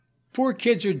Poor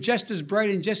kids are just as bright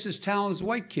and just as talented as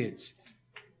white kids.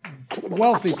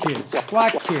 Wealthy kids,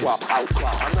 black kids. Well, I'm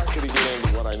not going to get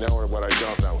into what I know or what I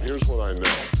don't know. Here's what I know.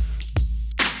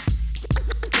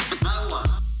 No one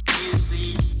is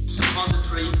the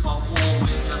suppository of all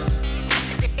wisdom.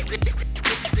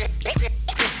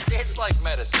 It's like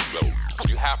medicine.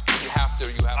 You have to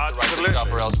write the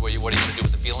stuff, or else what are you going to do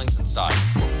with the feelings inside?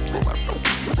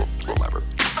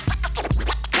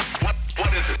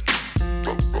 What is it?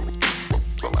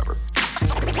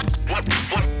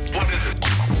 What is it?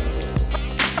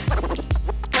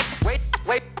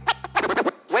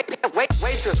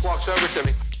 Waitress walks over to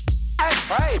me.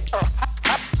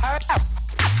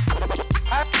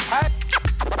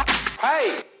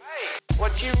 Hey,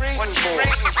 what you reading for?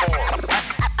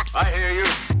 I hear you.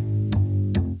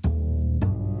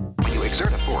 When you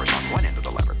exert a force on one end of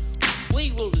the lever,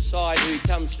 We will decide who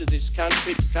comes to this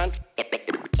country.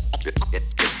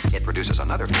 it produces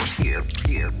another force here.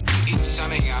 It's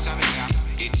summing up.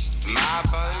 It's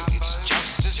Marbo, it's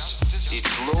justice,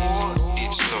 it's law,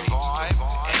 it's the vibe,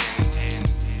 and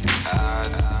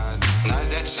no,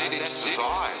 that's it, it's the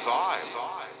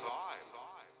vibe.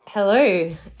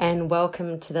 Hello, and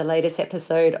welcome to the latest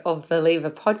episode of the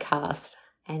Lever podcast.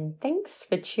 And thanks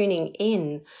for tuning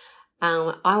in.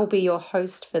 I'll be your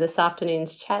host for this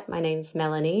afternoon's chat. My name's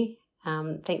Melanie.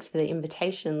 Thanks for the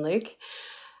invitation, Luke.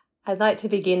 I'd like to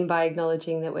begin by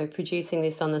acknowledging that we're producing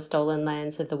this on the stolen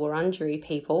lands of the Wurundjeri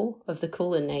people of the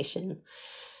Kulin Nation.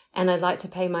 And I'd like to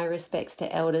pay my respects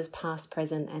to elders past,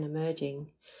 present and emerging.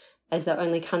 As the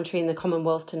only country in the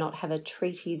Commonwealth to not have a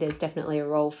treaty, there's definitely a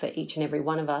role for each and every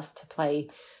one of us to play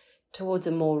towards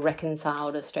a more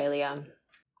reconciled Australia.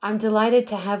 I'm delighted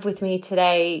to have with me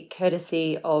today,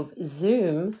 courtesy of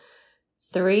Zoom,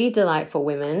 three delightful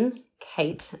women,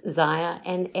 Kate, Zaya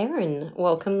and Erin.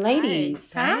 Welcome, ladies.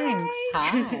 Thanks.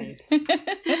 Hi.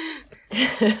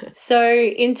 So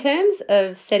in terms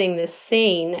of setting the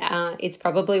scene, it's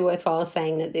probably worthwhile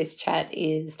saying that this chat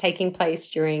is taking place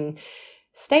during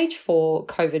Stage 4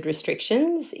 COVID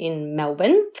restrictions in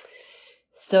Melbourne.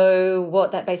 So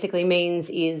what that basically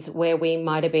means is where we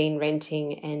might have been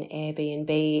renting an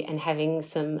Airbnb and having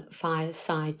some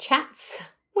fireside chats,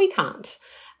 we can't.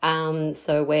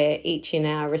 So we're each in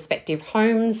our respective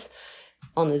homes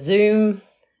on the Zoom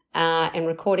and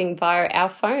recording via our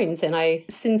phones, and I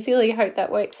sincerely hope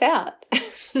that works out.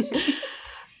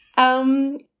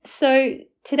 So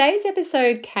today's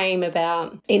episode came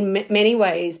about in many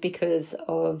ways because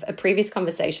of a previous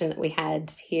conversation that we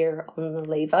had here on the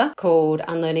Lever called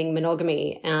Unlearning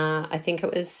Monogamy. I think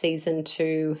it was season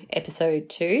 2, episode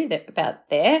 2, about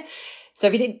there. So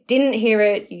if you didn't hear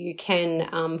it, you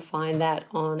can find that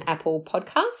on Apple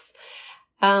Podcasts.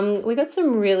 We got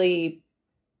some really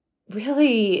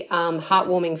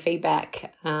heartwarming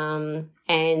feedback, and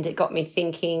it got me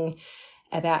thinking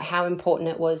about how important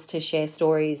it was to share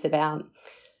stories about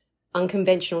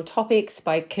unconventional topics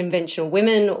by conventional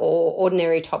women or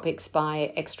ordinary topics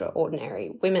by extraordinary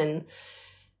women.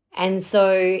 And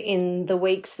so in the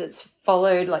weeks that's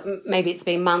followed, like maybe it's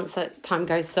been months, time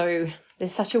goes so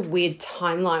there's such a weird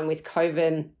timeline with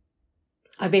COVID.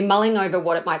 I've been mulling over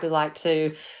what it might be like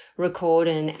to record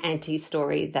an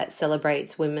anti-story that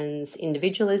celebrates women's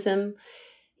individualism,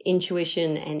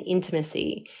 intuition and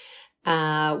intimacy,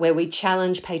 where we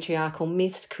challenge patriarchal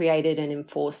myths created and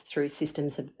enforced through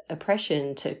systems of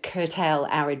oppression to curtail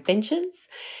our adventures,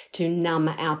 to numb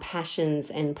our passions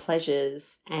and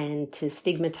pleasures, and to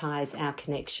stigmatize our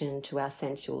connection to our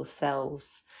sensual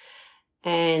selves.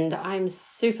 And I'm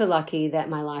super lucky that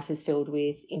my life is filled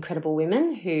with incredible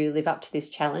women who live up to this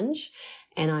challenge.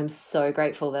 And I'm so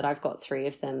grateful that I've got 3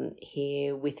 of them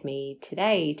here with me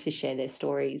today to share their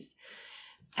stories.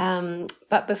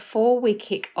 But before we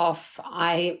kick off,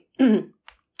 I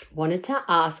wanted to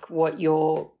ask what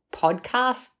your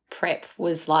podcast prep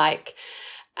was like,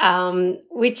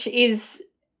 which is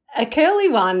a curly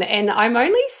one. And I'm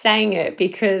only saying it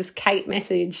because Kate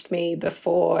messaged me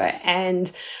before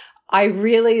and I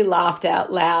really laughed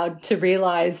out loud to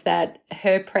realize that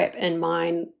her prep and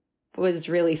mine was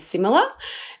really similar.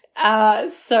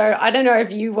 So I don't know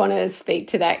if you want to speak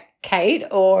to that, Kate,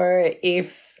 or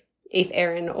if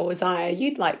Erin or Zaya,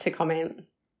 you'd like to comment.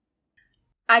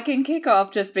 I can kick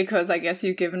off just because I guess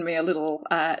you've given me a little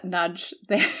nudge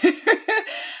there.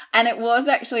 And it was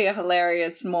actually a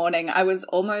hilarious morning. I was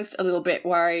almost a little bit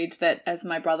worried that, as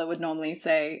my brother would normally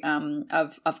say,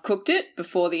 I've cooked it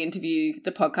before the interview,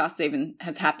 the podcast even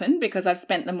has happened, because I've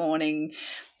spent the morning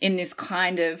in this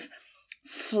kind of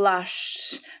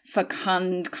flushed,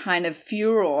 fecund kind of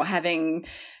furor, having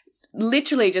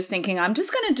literally just thinking, I'm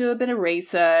just going to do a bit of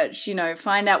research,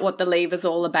 find out what the Lever's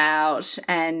all about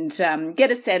and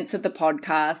get a sense of the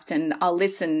podcast, and I'll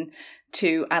listen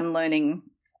to Unlearning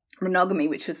Monogamy,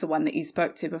 which was the one that you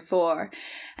spoke to before.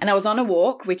 And I was on a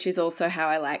walk, which is also how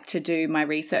I like to do my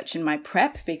research and my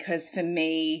prep, because for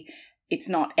me, it's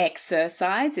not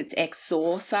exercise, it's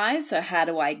exorcise. So how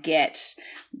do I get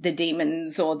the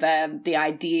demons or the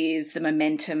ideas, the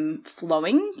momentum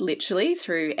flowing literally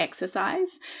through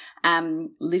exercise?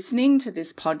 Listening to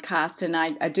this podcast, and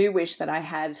I do wish that I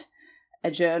had a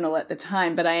journal at the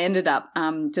time, but I ended up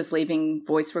just leaving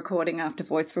voice recording after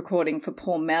voice recording for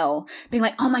poor Mel, being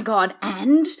like, oh my God,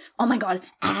 and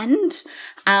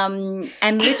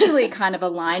literally kind of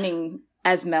aligning,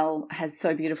 as Mel has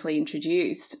so beautifully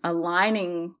introduced,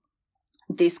 aligning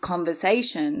this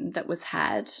conversation that was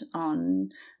had on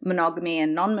monogamy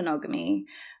and non-monogamy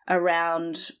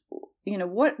around,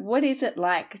 what is it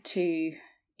like to,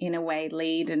 in a way,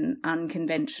 lead an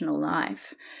unconventional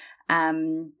life?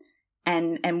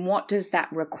 And what does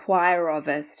that require of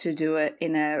us to do it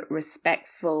in a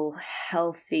respectful,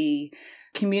 healthy,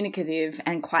 communicative,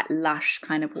 and quite lush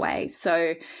kind of way?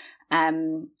 So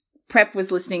prep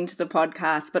was listening to the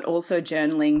podcast, but also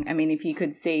journaling. I mean, if you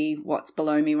could see what's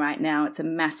below me right now, it's a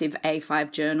massive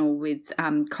A5 journal with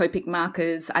Copic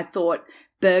markers. I thought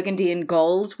burgundy and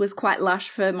gold was quite lush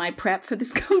for my prep for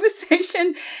this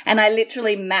conversation. And I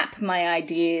literally map my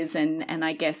ideas and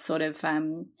I guess sort of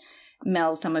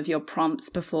Mel, some of your prompts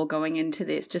before going into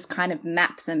this, just kind of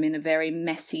map them in a very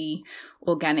messy,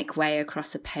 organic way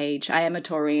across a page. I am a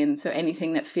Taurian, so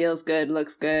anything that feels good,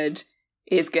 looks good,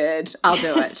 is good. I'll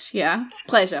do it. Yeah.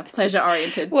 Pleasure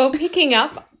oriented. Well, picking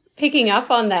up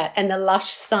on that and the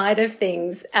lush side of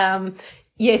things,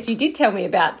 yes, you did tell me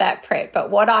about that prep,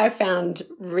 but what I found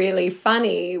really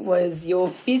funny was your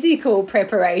physical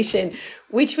preparation,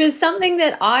 which was something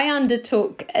that I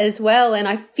undertook as well. And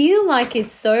I feel like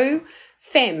it's so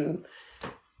femme,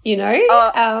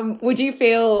 would you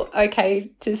feel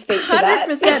okay to speak to that?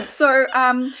 100%. So,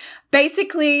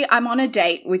 basically, I'm on a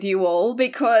date with you all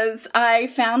because I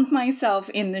found myself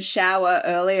in the shower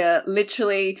earlier,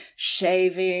 literally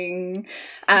shaving,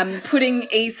 putting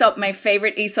Aesop, my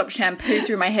favorite Aesop shampoo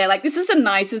through my hair. Like, this is the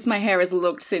nicest my hair has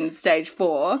looked since stage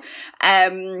 4.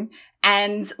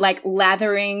 And like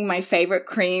lathering my favorite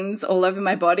creams all over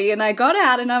my body. And I got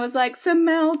out and I was like, so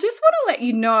Mel, just want to let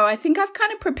you know, I think I've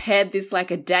kind of prepared this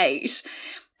like a date.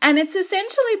 And it's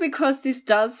essentially because this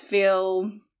does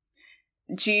feel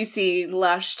juicy,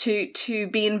 lush, to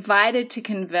be invited to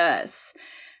converse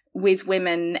with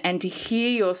women and to hear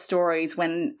your stories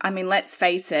when, I mean, let's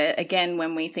face it, again,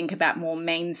 when we think about more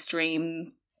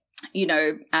mainstream,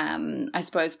 I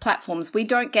suppose platforms,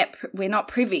 we're not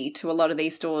privy to a lot of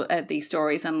these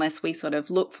stories unless we sort of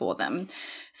look for them.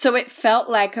 So it felt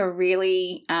like a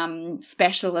really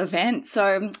special event.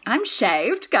 So I'm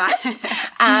shaved, guys.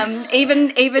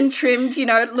 Even trimmed,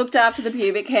 looked after the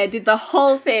pubic hair, did the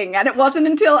whole thing. And it wasn't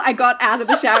until I got out of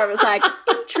the shower, I was like,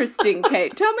 interesting,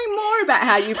 Kate. Tell me more about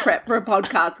how you prep for a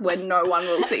podcast when no one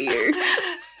will see you.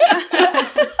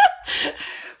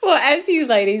 Well, as you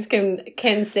ladies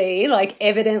can see, like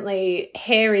evidently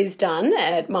hair is done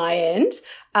at my end.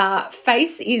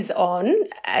 Face is on,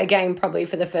 again, probably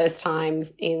for the first time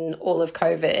in all of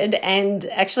COVID. And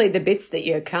actually the bits that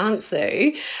you can't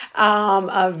see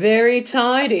are very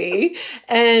tidy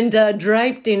and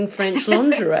draped in French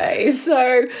lingerie.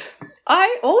 So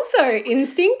I also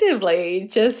instinctively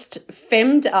just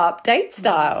femmed up date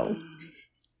style.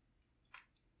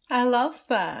 I love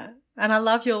that. And I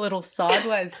love your little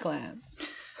sideways glance.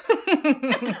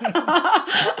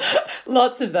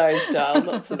 Lots of those, darling,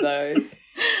 lots of those.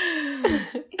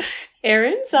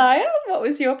 Erin, Saya, what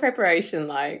was your preparation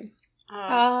like?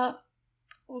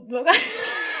 Look,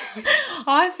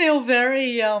 I feel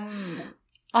very,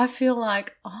 I feel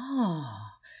like,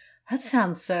 that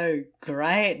sounds so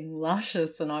great and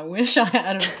luscious and I wish I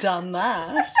had have done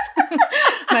that.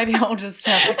 Maybe I'll just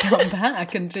have to come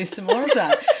back and do some more of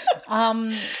that.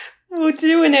 We'll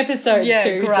do an episode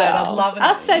 2, great. Dal. I'd love it.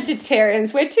 Us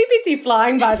Sagittarians, we're too busy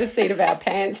flying by the seat of our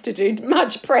pants to do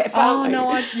much prep, aren't we? No,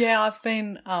 I've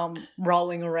been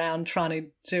rolling around trying to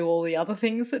do all the other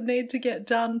things that need to get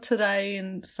done today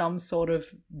in some sort of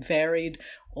varied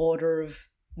order of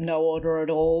no order at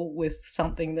all, with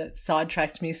something that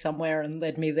sidetracked me somewhere and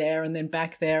led me there and then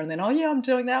back there and then, I'm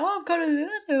doing that. I've got to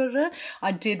do it.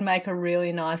 I did make a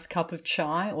really nice cup of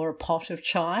chai or a pot of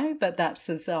chai, but that's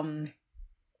as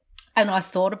and I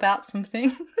thought about some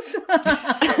things.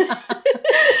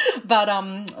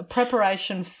 But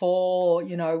preparation for,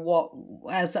 what,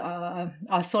 as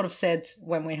I sort of said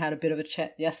when we had a bit of a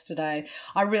chat yesterday,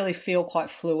 I really feel quite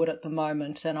fluid at the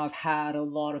moment, and I've had a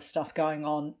lot of stuff going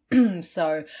on.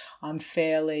 So I'm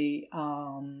fairly,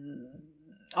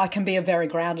 I can be a very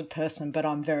grounded person, but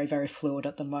I'm very, very fluid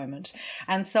at the moment.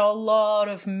 And so a lot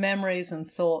of memories and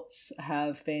thoughts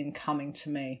have been coming to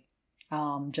me,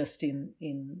 just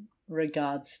in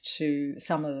regards to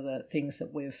some of the things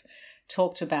that we've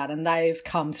talked about, and they've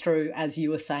come through, as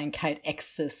you were saying, Kate,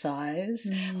 exercise,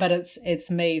 but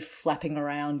it's me flapping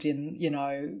around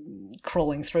in,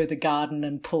 crawling through the garden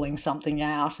and pulling something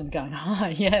out and going,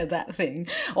 yeah, that thing,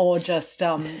 or just,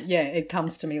 it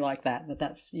comes to me like that, but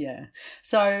that's, yeah.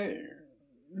 So,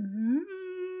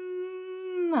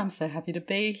 I'm so happy to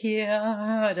be here.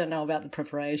 I don't know about the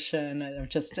preparation. I've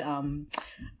just,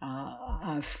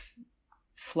 I've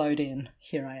flowed in.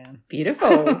 Here I am.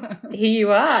 Beautiful. Here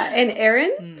you are. And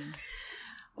Erin?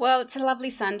 Well, it's a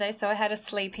lovely Sunday, so I had a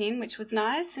sleep in, which was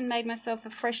nice, and made myself a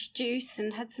fresh juice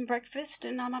and had some breakfast,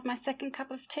 and I'm at my second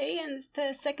cup of tea, and it's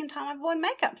the second time I've worn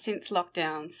makeup since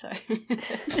lockdown, so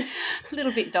a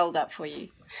little bit dolled up for you.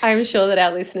 I'm sure that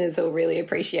our listeners will really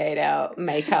appreciate our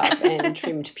makeup and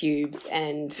trimmed pubes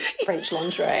and French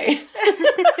lingerie.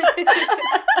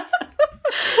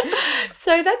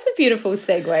 So that's a beautiful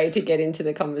segue to get into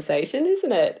the conversation,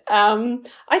 isn't it?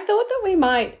 I thought that we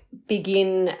might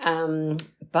begin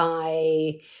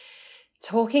by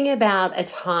talking about a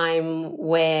time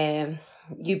where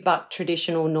you bucked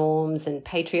traditional norms and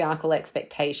patriarchal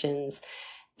expectations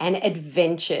and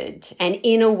adventured, and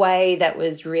in a way that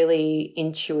was really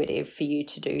intuitive for you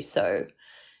to do so.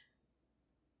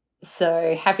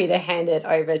 So happy to hand it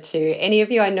over to any of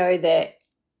you. I know that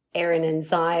Erin and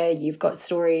Zaya, you've got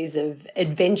stories of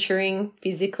adventuring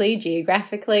physically,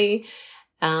 geographically.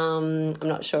 I'm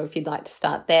not sure if you'd like to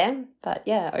start there, but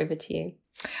yeah, over to you.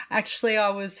 Actually, I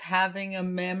was having a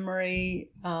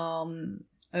memory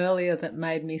earlier that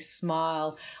made me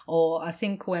smile, or I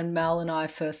think when Mel and I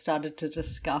first started to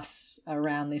discuss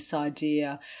around this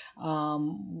idea,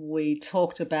 we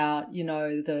talked about,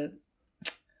 I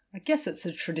guess it's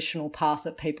a traditional path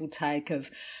that people take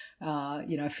of,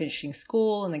 finishing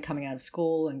school and then coming out of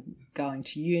school and going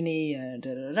to uni and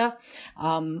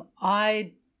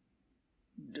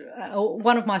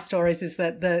one of my stories is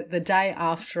that the day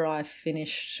after I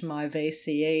finished my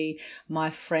VCE,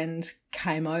 my friend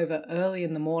came over early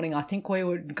in the morning. I think we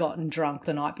had gotten drunk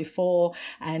the night before,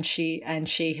 and she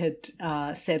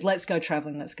had said, let's go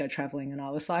traveling. And I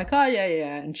was like, oh,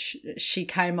 yeah. And she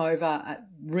came over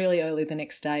really early the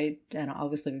next day, and I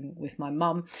was living with my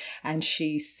mum, and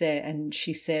she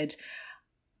said,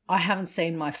 I haven't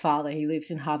seen my father. He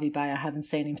lives in Hervey Bay. I haven't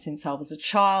seen him since I was a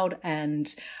child,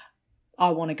 and I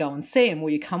want to go and see him.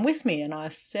 Will you come with me? And I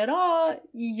said, oh,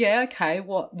 yeah, okay.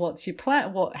 What's your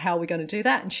plan? How are we going to do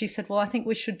that? And she said, well, I think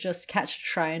we should just catch a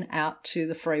train out to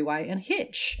the freeway and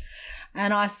hitch.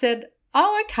 And I said,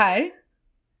 oh, okay.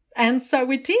 And so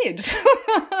we did.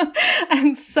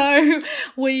 And so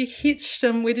we hitched,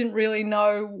 and we didn't really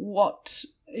know what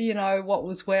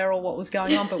was where or what was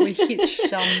going on, but we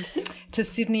hitched to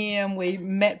Sydney, and we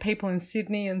met people in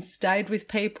Sydney and stayed with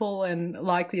people, and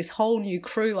like this whole new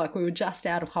crew, like we were just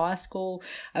out of high school,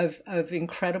 of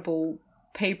incredible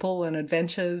people and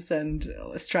adventures, and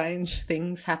strange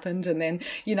things happened. And then,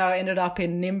 ended up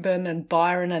in Nimbin and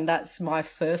Byron, and that's my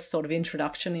first sort of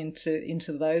introduction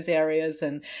into those areas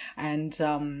and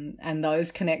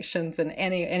those connections. And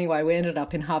anyway, we ended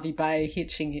up in Hervey Bay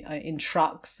hitching in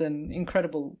trucks, and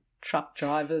incredible truck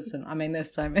drivers. And I mean,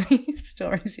 there's so many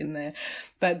stories in there,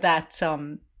 but that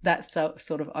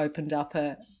sort of opened up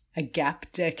a gap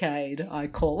decade, I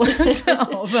call it,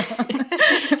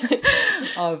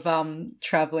 of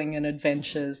traveling and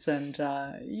adventures. And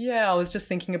I was just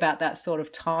thinking about that sort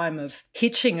of time of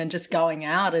hitching and just going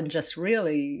out and just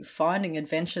really finding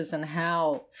adventures, and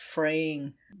how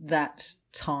freeing that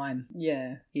time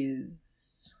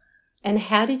is. And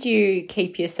how did you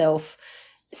keep yourself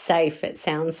safe? It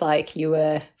sounds like you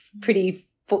were pretty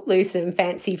footloose and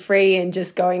fancy free and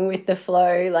just going with the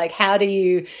flow. Like, how do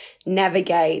you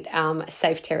navigate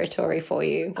safe territory for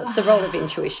you? What's the role of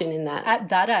intuition in that? At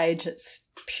that age, it's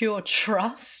pure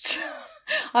trust.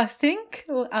 I think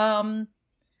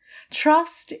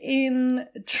trust in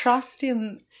trust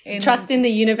in the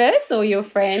universe, or your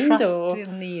friend, trust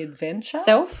in the adventure,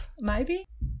 self, maybe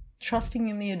trusting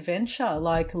in the adventure,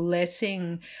 like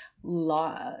letting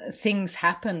things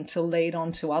happen to lead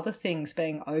on to other things,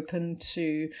 being open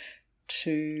to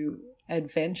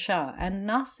adventure, and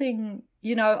nothing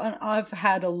you know, I've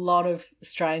had a lot of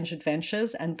strange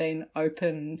adventures and been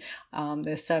open.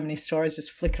 There's so many stories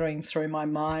just flickering through my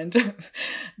mind,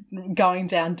 going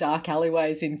down dark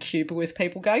alleyways in Cuba with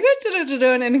people going,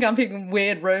 and ending up in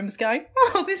weird rooms going,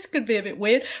 oh, this could be a bit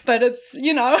weird. But it's,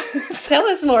 you know. Tell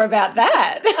us more about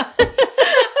that.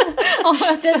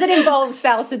 Does it involve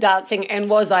salsa dancing, and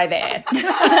was I there?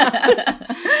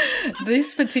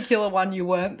 This particular one, you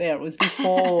weren't there. It was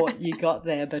before you got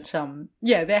there. But,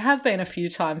 yeah, there have been a few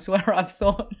times where I've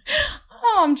thought,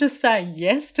 oh, I'm just saying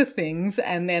yes to things,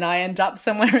 and then I end up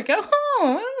somewhere and go,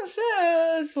 oh,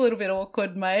 it's a little bit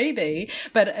awkward maybe.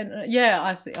 But,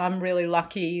 yeah, I'm really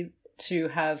lucky to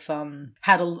have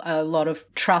had a lot of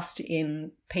trust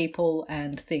in people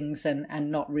and things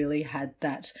and not really had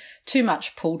that too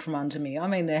much pulled from under me. I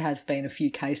mean, there has been a few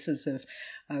cases of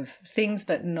things,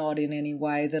 but not in any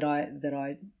way that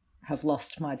I have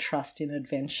lost my trust in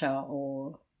adventure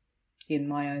or in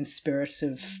my own spirit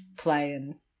of play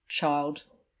and child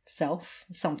self,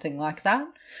 something like that.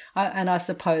 And I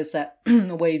suppose that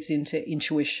weaves into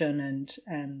intuition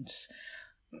and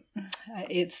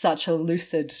it's such a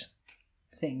lucid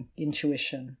thing,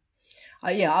 intuition.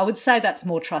 Yeah, I would say that's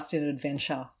more trust in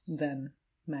adventure than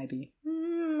maybe.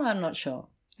 I'm not sure.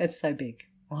 It's so big.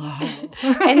 Wow.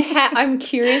 And I'm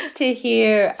curious to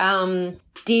hear,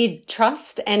 did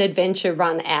trust and adventure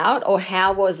run out, or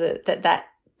how was it that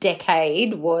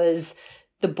decade was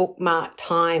the bookmark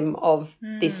time of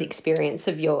this experience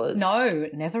of yours? No,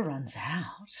 it never runs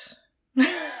out.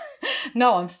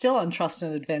 No, I'm still on trust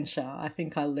and adventure. I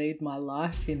think I lead my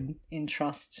life in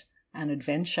trust and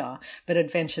adventure, but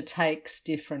adventure takes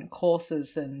different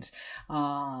courses, and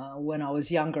when I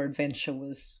was younger, adventure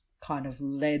was kind of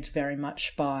led very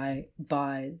much by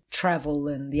travel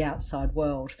and the outside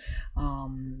world,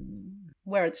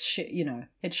 where it shifts.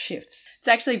 It's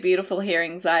actually beautiful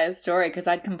hearing Zaya's story, because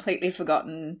I'd completely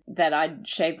forgotten that I'd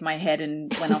shaved my head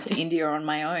and went off to India on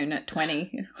my own at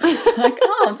 20. It's like,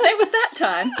 oh, there was that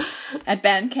time at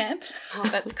band camp. Oh,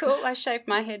 that's cool. I shaved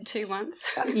my head too once.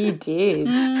 You did.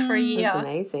 For a year. That's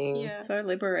amazing. Yeah. So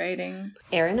liberating.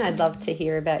 Erin, I'd love to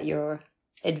hear about your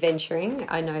adventuring.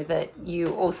 I know that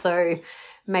you also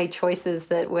made choices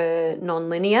that were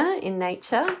non-linear in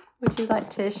nature. Would you like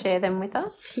to share them with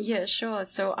us? Yeah, sure.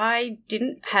 So I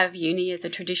didn't have uni as a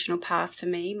traditional path for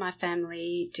me. My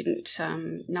family didn't,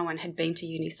 no one had been to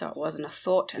uni, so it wasn't a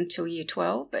thought until year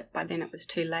 12, but by then it was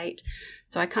too late.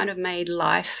 So I kind of made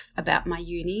life about my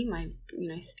uni,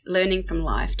 learning from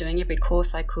life, doing every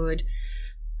course I could.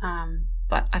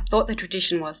 But I thought the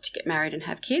tradition was to get married and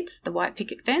have kids, the white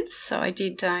picket fence. So I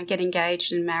did get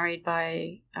engaged and married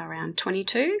by around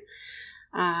 22.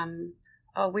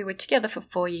 We were together for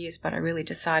 4 years, but I really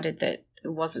decided that it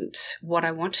wasn't what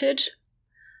I wanted.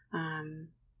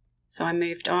 So I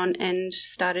moved on and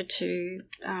started to,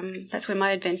 that's where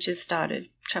my adventures started,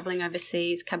 travelling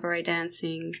overseas, cabaret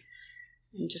dancing,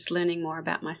 and just learning more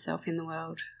about myself in the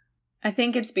world. I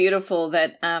think it's beautiful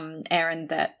that, Erin,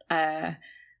 that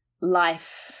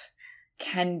life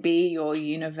can be your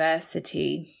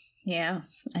university. Yeah,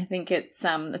 I think it's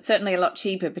certainly a lot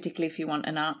cheaper, particularly if you want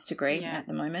an arts degree at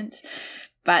the moment.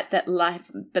 But that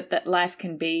life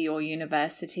can be your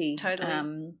university.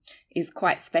 Totally. Is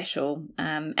quite special.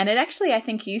 And it actually, I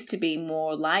think, used to be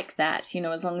more like that,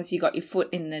 as long as you got your foot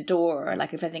in the door.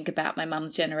 Like if I think about my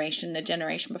mum's generation, the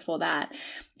generation before that,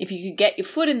 if you could get your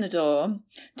foot in the door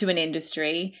to an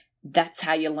industry, that's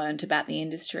how you learned about the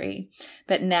industry.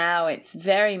 But now it's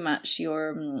very much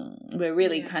we're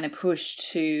really kind of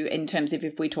pushed to, in terms of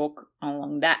if we talk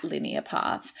along that linear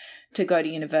path, to go to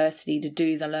university to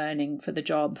do the learning for the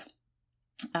job.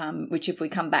 Which if we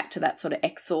come back to that sort of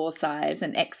exercise,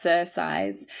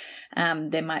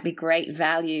 there might be great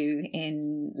value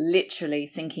in literally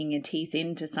sinking your teeth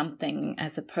into something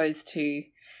as opposed to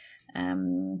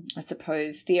I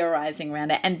suppose theorizing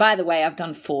around it. And by the way, I've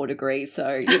done 4 degrees,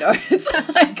 so it's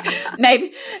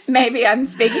like maybe I'm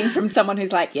speaking from someone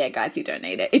who's like, yeah, guys, you don't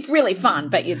need it. It's really fun,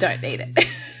 but you don't need it.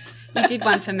 You did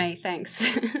one for me, thanks.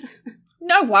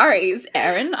 No worries,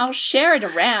 Erin. I'll share it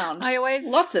around.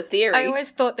 Lots of theory. I always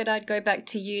thought that I'd go back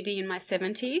to uni in my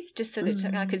 70s just so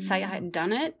that I could say I hadn't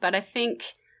done it. But I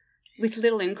think with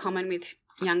little in common with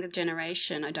younger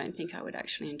generation, I don't think I would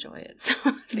actually enjoy it. So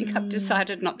I think I've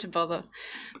decided not to bother.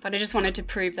 But I just wanted to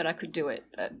prove that I could do it.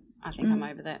 But I think I'm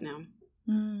over that now.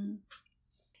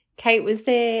 Kate, was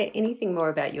there anything more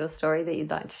about your story that you'd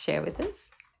like to share with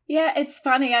us? Yeah, it's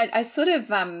funny. I sort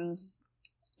of,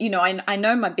 you know, I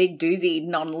know my big doozy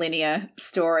non-linear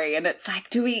story, and it's like,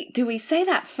 do we say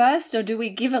that first, or do we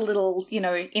give a little, you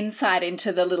know, insight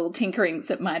into the little tinkerings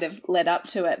that might have led up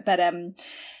to it? But it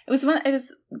was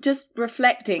just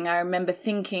reflecting. I remember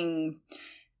thinking,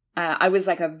 I was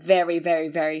like a very, very,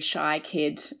 very shy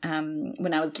kid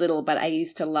when I was little, but I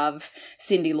used to love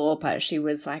Cyndi Lauper. She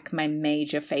was like my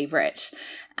major favorite,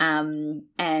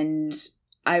 and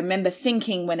I remember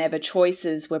thinking, whenever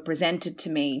choices were presented to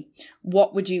me,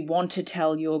 what would you want to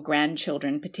tell your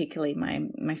grandchildren, particularly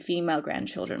my female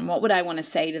grandchildren? What would I want to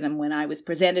say to them when I was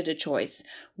presented a choice?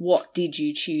 What did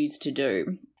you choose to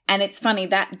do? And it's funny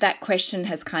that question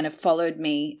has kind of followed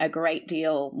me a great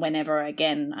deal whenever,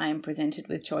 again, I am presented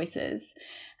with choices.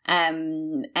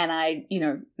 And I, you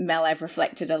know, Mel, I've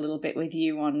reflected a little bit with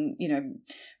you on, you know,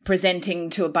 presenting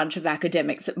to a bunch of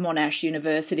academics at Monash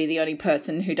University, the only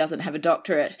person who doesn't have a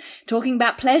doctorate, talking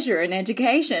about pleasure in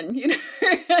education. You know,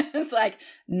 it's like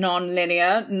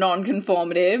non-linear,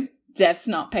 non-conformative, def's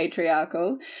not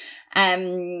patriarchal.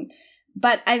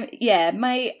 But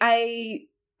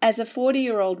as a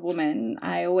 40-year-old woman,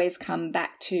 I always come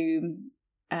back to,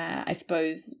 I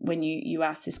suppose, when you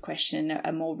asked this question,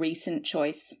 a more recent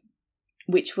choice,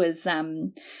 which was,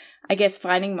 I guess,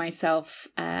 finding myself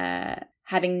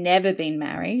having never been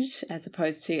married, as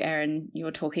opposed to, Erin, you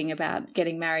were talking about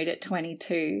getting married at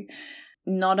 22,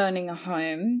 not owning a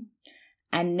home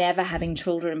and never having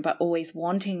children, but always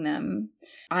wanting them.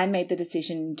 I made the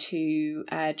decision to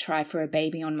try for a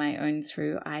baby on my own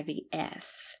through IVF,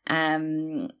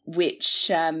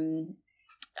 which,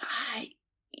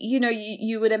 you know,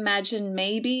 you would imagine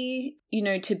maybe, you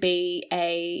know, to be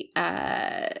a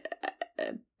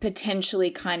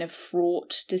potentially kind of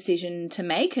fraught decision to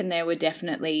make. And there were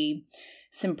definitely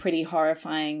some pretty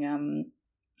horrifying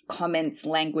comments,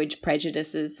 language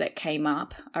prejudices that came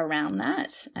up around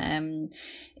that,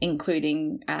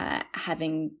 including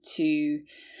having to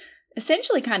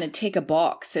essentially kind of tick a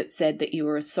box that said that you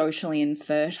were socially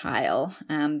infertile,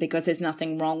 because there's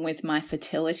nothing wrong with my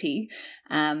fertility.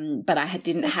 But I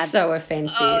didn't have... so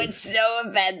offensive. Oh, it's so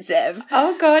offensive.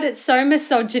 Oh, God, it's so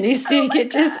misogynistic.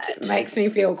 It just makes me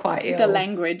feel quite ill. The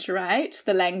language, right?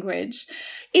 The language.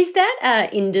 Is that an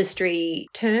industry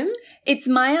term? It's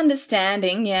my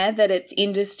understanding, yeah, that it's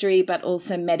industry but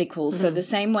also medical. So the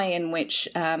same way in which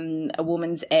a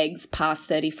woman's eggs past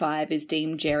 35 is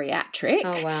deemed geriatric.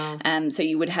 Oh, wow. So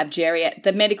you would have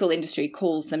the medical industry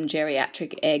calls them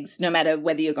geriatric eggs, no matter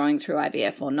whether you're going through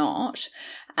IVF or not.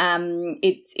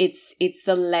 It's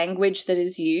the language that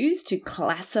is used to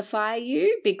classify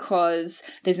you, because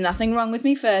there's nothing wrong with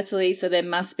me fertility, so there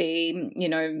must be, you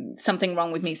know, something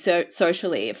wrong with me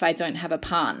socially if I don't have a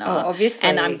partner. Oh, obviously.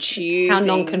 And I'm choosing... How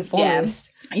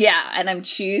nonconformist. Yeah, and I'm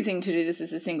choosing to do this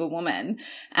as a single woman.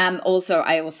 I also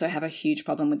have a huge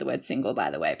problem with the word single, by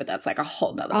the way, but that's like a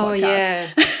whole nother podcast. Oh, yeah.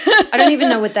 I don't even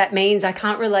know what that means. I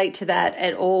can't relate to that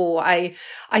at all. I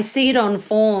see it on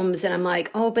forms and I'm like,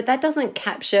 oh, but that doesn't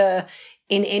capture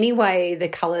in any way the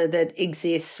colour that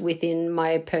exists within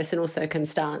my personal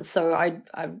circumstance. So I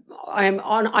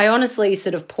honestly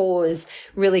sort of pause,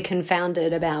 really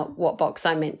confounded about what box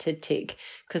I'm meant to tick,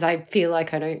 because I feel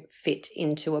like I don't fit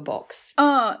into a box.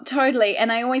 Oh, totally.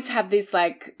 And I always have this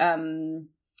like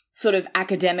sort of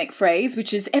academic phrase,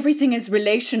 which is everything is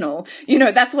relational. You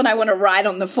know, that's what I want to write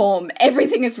on the form.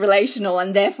 Everything is relational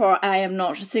and therefore I am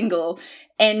not single.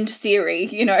 End theory,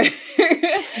 you know.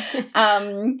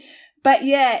 But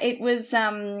yeah, it was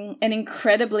an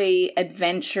incredibly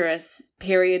adventurous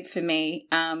period for me,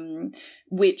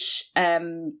 which,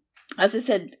 as I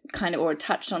said, kind of, or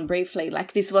touched on briefly,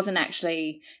 like this wasn't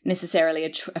actually necessarily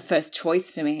a first choice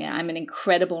for me. I'm an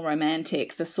incredible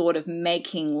romantic. The thought of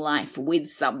making life with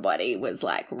somebody was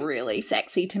like really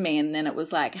sexy to me. And then it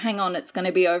was like, hang on, it's going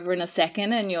to be over in a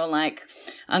second. And you're like,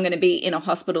 I'm going to be in a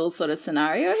hospital sort of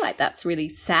scenario. Like that's really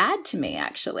sad to me,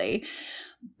 actually.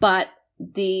 But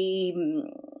the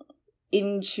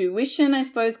intuition, I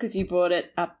suppose, because you brought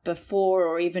it up before,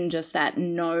 or even just that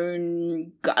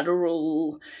known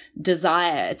guttural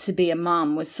desire to be a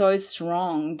mum was so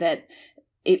strong that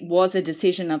it was a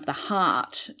decision of the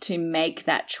heart to make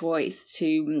that choice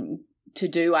to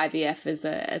do IVF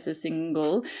as a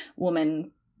single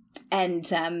woman. And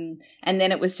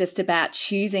then it was just about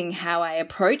choosing how I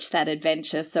approach that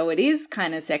adventure. So it is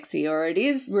kind of sexy, or it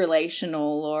is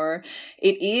relational, or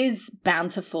it is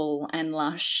bountiful and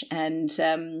lush. And,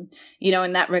 you know,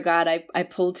 in that regard, I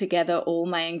pulled together all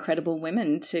my incredible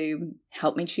women to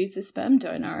help me choose the sperm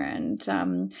donor and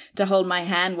to hold my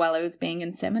hand while I was being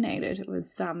inseminated. It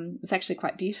was actually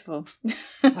quite beautiful.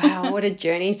 Wow, what a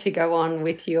journey to go on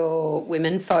with your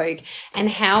women folk, and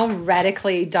how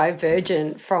radically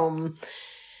divergent from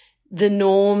the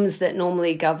norms that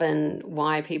normally govern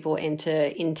why people enter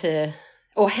into,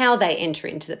 or how they enter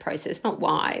into the process, not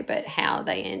why, but how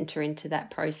they enter into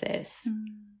that process.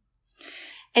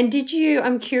 And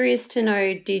I'm curious to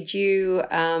know,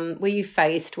 were you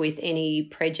faced with any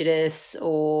prejudice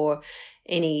or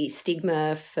any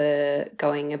stigma for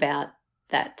going about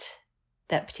that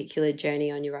particular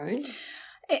journey on your own?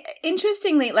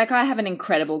 Interestingly, like, I have an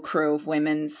incredible crew of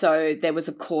women, so there was,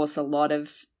 of course,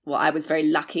 I was very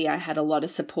lucky. I had a lot of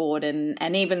support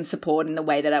and even support in the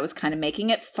way that I was kind of making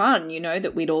it fun,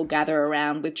 that we'd all gather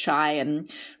around with chai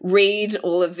and read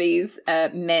all of these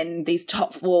men, these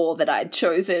top 4 that I'd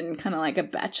chosen, kind of like a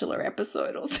Bachelor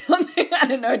episode or something, I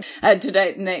don't know, to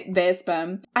date their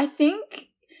sperm. I think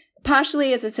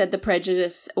partially, as I said, the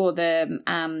prejudice or the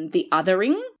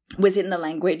othering was in the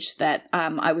language that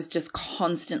I was just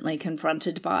constantly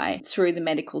confronted by through the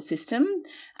medical system.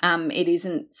 It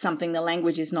isn't something, the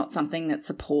language is not something that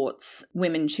supports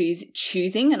women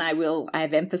choosing, and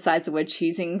I've emphasized the word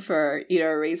choosing for,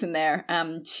 a reason there,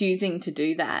 choosing to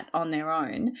do that on their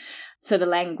own. So the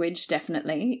language,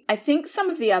 definitely. I think some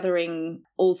of the othering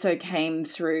also came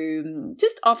through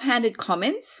just offhanded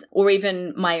comments, or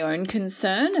even my own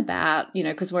concern about,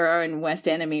 because we're our own worst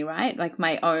enemy, right? Like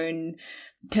my own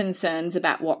concerns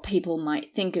about what people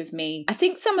might think of me. I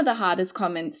think some of the hardest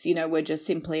comments, were just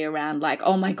simply around like,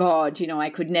 oh my God, I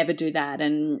could never do that.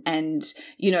 And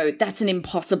that's an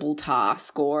impossible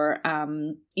task, or,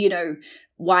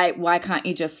 why can't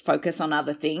you just focus on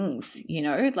other things?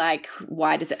 Like,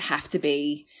 why does it have to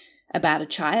be about a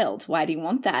child? Why do you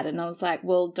want that? And I was like,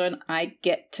 well, don't I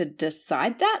get to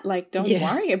decide that? Like, don't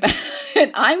worry about it.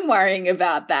 I'm worrying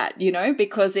about that,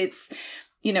 because it's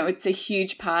a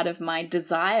huge part of my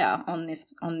desire on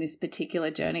this particular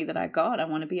journey that I got. I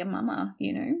want to be a mama,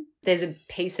 There's a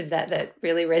piece of that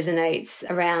really resonates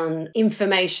around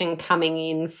information coming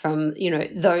in from,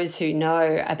 those who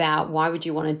know about why would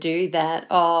you want to do that?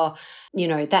 Oh,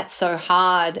 that's so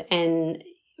hard. And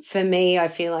for me, I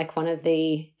feel like one of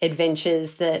the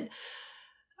adventures that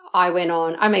I went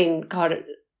on, I mean, God,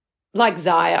 like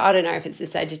Zaya, I don't know if it's a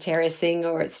Sagittarius thing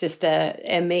or it's just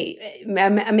a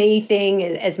me thing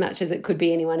as much as it could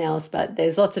be anyone else, but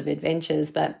there's lots of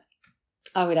adventures. But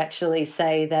I would actually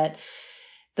say that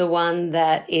the one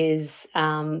that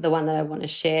I want to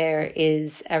share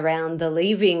is around the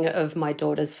leaving of my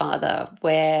daughter's father,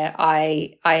 where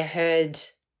I heard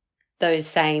those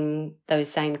same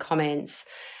comments.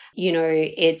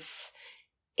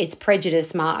 It's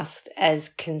prejudice masked as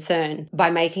concern. By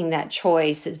making that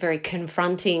choice, it's very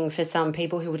confronting for some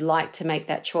people who would like to make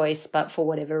that choice, but for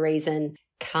whatever reason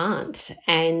can't.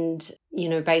 And,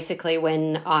 basically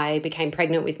when I became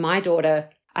pregnant with my daughter,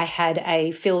 I had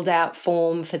a filled out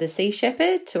form for the Sea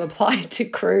Shepherd to apply to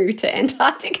crew to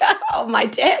Antarctica on my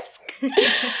desk.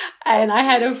 And I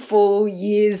had a full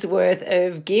year's worth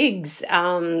of gigs.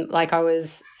 Like I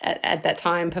was at that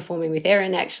time performing with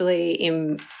Erin actually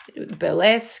in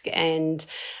burlesque, and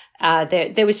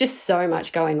there was just so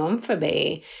much going on for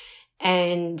me.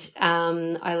 And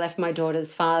I left my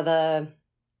daughter's father.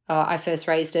 I first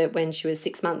raised it when she was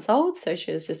 6 months old, so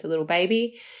she was just a little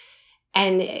baby.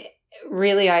 And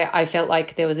really I felt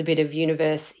like there was a bit of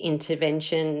universe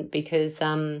intervention because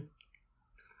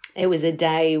it was a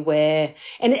day where,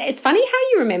 and it's funny how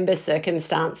you remember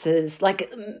circumstances,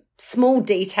 like small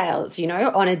details,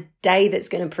 on a day that's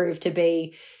going to prove to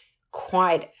be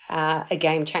quite a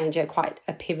game changer, quite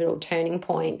a pivotal turning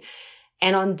point.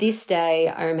 And on this day,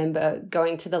 I remember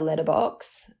going to the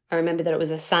letterbox. I remember that it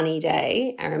was a sunny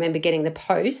day. I remember getting the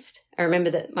post. I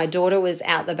remember that my daughter was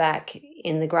out the back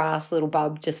in the grass, little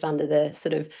bub, just under the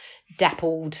sort of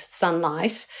dappled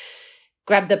sunlight.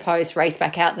 Grabbed the post, raced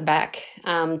back out the back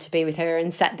to be with her,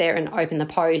 and sat there and opened the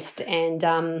post. And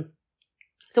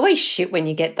it's always shit when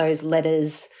you get those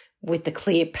letters with the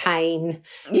clear pane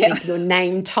with your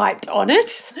name typed on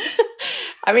it.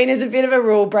 I mean, it's a bit of a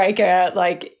rule breaker.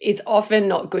 Like, it's often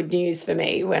not good news for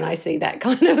me when I see that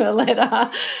kind of a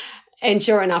letter. And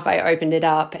sure enough, I opened it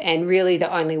up, and really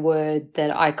the only word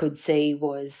that I could see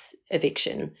was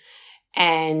eviction.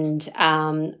 And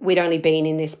we'd only been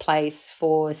in this place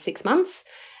for 6 months.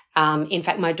 In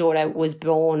fact, my daughter was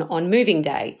born on moving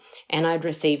day, and I'd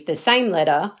received the same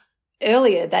letter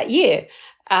earlier that year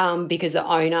because the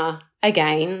owner,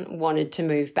 again, wanted to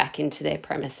move back into their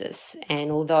premises.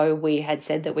 And although we had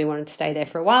said that we wanted to stay there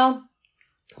for a while,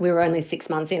 we were only 6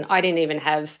 months in. I didn't even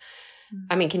have,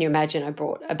 I mean, can you imagine I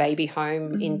brought a baby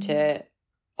home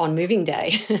on moving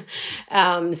day.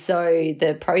 So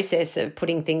the process of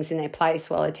putting things in their place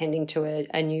while attending to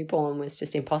a newborn was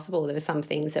just impossible. There were some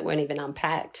things that weren't even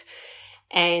unpacked.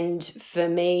 And for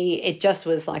me, it just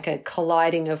was like a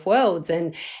colliding of worlds.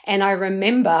 And I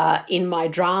remember in my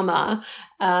drama,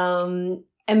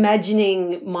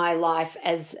 imagining my life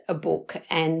as a book,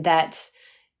 and that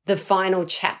the final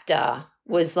chapter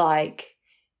was like,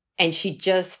 and she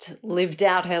just lived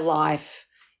out her life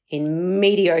in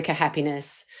mediocre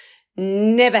happiness,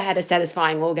 never had a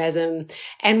satisfying orgasm,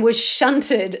 and was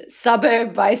shunted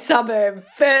suburb by suburb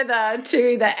further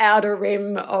to the outer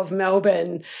rim of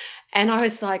Melbourne. And I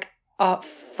was like, oh,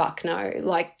 fuck no.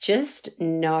 Like, just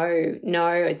no,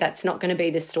 that's not going to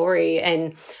be the story.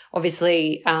 And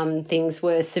obviously things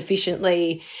were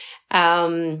sufficiently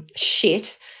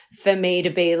shit for me to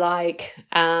be like,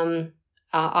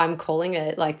 I'm calling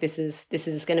it. Like, this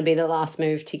is going to be the last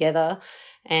move together.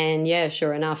 And yeah,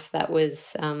 sure enough, that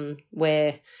was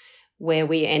where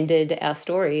we ended our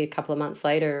story a couple of months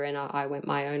later, and I went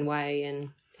my own way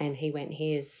and he went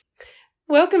his.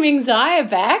 Welcoming Zaya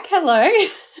back. Hello.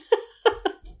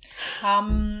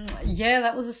 Yeah,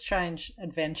 that was a strange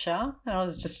adventure. I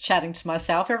was just chatting to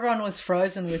myself. Everyone was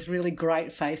frozen with really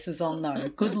great faces on, though.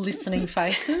 Good listening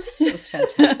faces. It was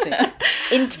fantastic.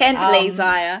 Intently,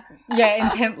 Zaya.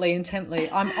 Yeah, intently.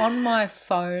 I'm on my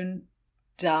phone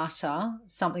data.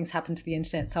 Something's happened to the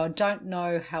internet, so I don't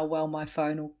know how well my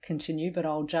phone will continue, but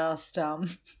I'll just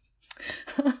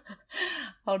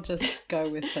I'll just go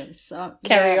with it. So,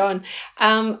 Carry on.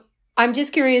 I'm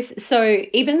just curious, so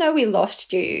even though we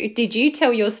lost you, did you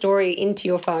tell your story into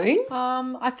your phone?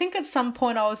 I think at some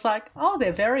point I was like, oh,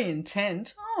 they're very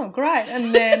intent. Oh, great.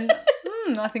 And then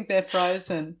I think they're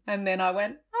frozen. And then I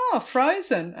went, oh,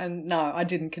 frozen. And no, I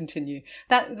didn't continue.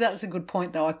 That's a good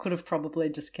point, though. I could have probably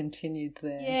just continued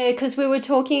there. Yeah, because we were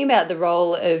talking about the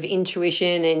role of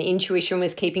intuition, and intuition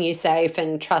was keeping you safe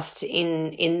and trust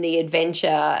in the adventure.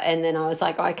 And then I was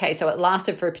like, okay, so it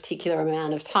lasted for a particular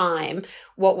amount of time.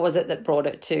 What was it that brought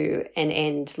it to an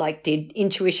end? Like, did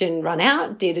intuition run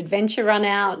out? Did adventure run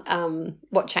out?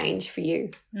 What changed for you?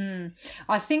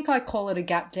 I think I call it a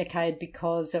gap decade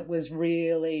because it was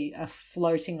really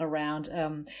floating around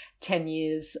 10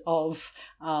 years of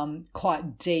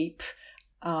quite deep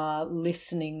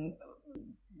listening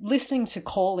to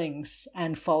callings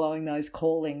and following those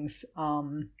callings.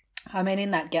 I mean,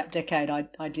 in that gap decade,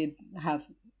 I did have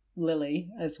Lily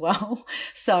as well.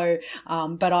 So,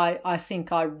 but I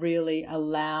think I really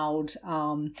allowed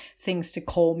things to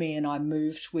call me, and I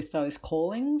moved with those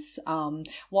callings.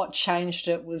 What changed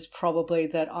it was probably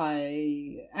that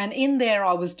and in there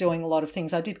I was doing a lot of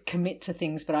things. I did commit to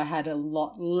things, but I had a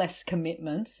lot less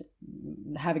commitments.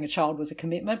 Having a child was a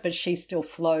commitment, but she still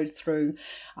flowed through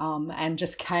and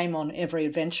just came on every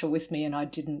adventure with me, and I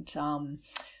didn't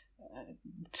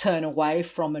turn away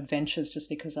from adventures just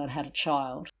because I'd had a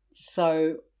child.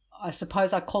 So I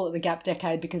suppose I call it the gap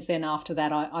decade because then after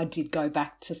that I did go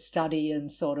back to study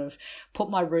and sort of put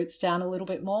my roots down a little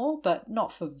bit more, but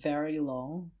not for very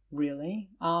long, really.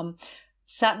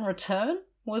 Saturn return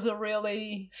was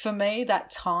for me, that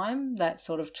time, that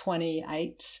sort of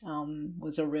 28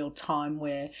 was a real time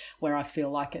where I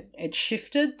feel like it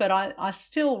shifted, but I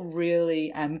still really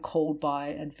am called by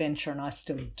adventure, and I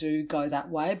still do go that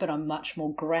way, but I'm much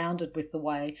more grounded with the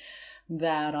way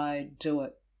that I do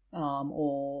it.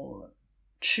 Or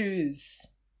choose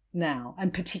now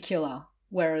and particular,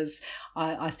 whereas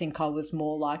I think I was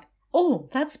more like, oh,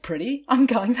 that's pretty, I'm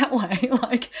going that way.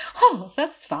 Like, oh,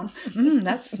 that's fun,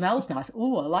 that smells nice,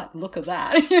 oh, I like the look of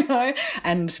that,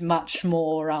 and much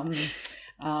more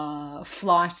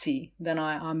flighty than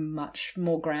I'm much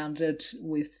more grounded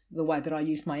with the way that I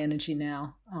use my energy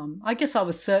now. I guess I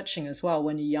was searching as well.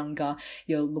 When you're younger,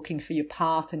 you're looking for your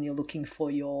path and you're looking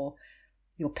for your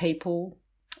people.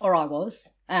 Or I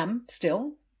am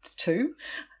still, it's 2.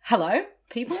 Hello,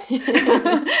 people.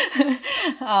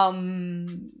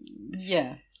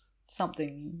 Yeah,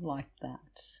 something like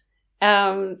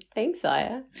that. Thanks,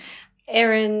 Aya.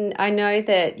 Erin, I know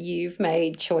that you've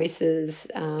made choices,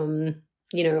 on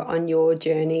your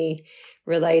journey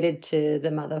related to the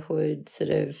motherhood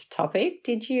sort of topic.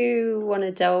 Did you want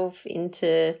to delve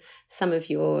into some of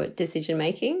your decision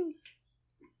making?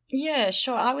 Yeah,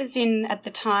 sure. I was in, at the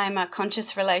time, a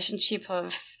conscious relationship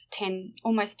of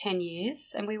almost 10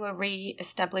 years, and we were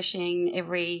re-establishing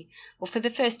for the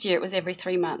first year it was every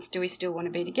 3 months. Do we still want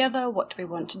to be together? What do we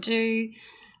want to do?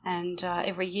 And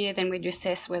every year then we'd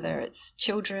assess whether it's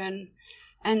children.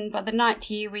 And by the 9th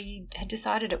year we had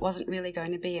decided it wasn't really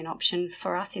going to be an option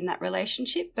for us in that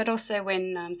relationship. But also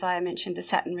when Zaya mentioned the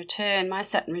Saturn return, my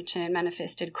Saturn return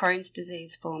manifested Crohn's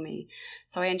disease for me.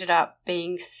 So I ended up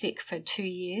being sick for 2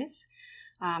 years.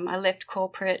 I left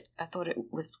corporate. I thought it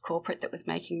was corporate that was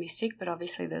making me sick, but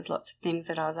obviously there's lots of things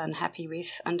that I was unhappy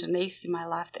with underneath in my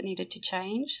life that needed to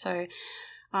change. So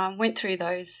went through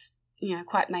those,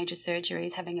 quite major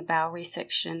surgeries, having a bowel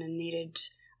resection, and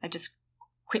I just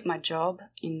quit my job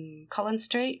in Collins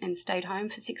Street and stayed home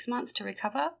for 6 months to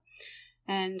recover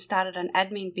and started an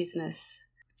admin business.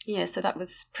 Yeah, so that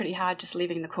was pretty hard, just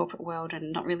leaving the corporate world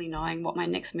and not really knowing what my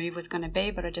next move was going to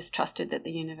be, but I just trusted that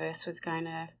the universe was going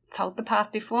to hold the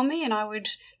path before me and I would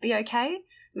be okay.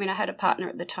 I mean, I had a partner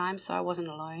at the time, so I wasn't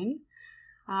alone.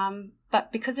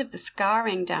 But because of the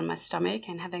scarring down my stomach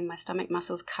and having my stomach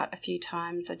muscles cut a few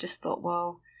times, I just thought,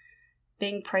 well,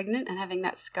 being pregnant and having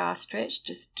that scar stretch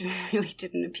just really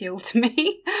didn't appeal to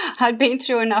me. I'd been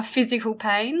through enough physical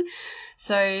pain,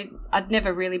 so I'd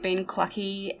never really been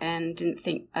clucky and didn't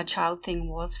think a child thing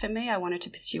was for me. I wanted to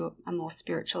pursue a more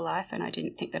spiritual life, and I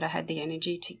didn't think that I had the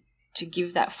energy to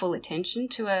give that full attention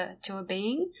to a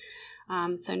being.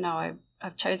 So no,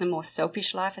 I've chosen a more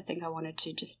selfish life. I think I wanted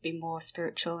to just be more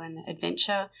spiritual and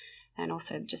adventure, and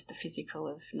also just the physical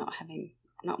of not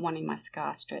wanting my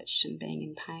scar stretched and being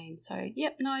in pain. So,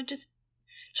 I just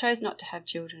chose not to have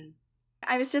children.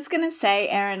 I was just going to say,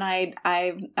 Erin,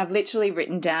 I've literally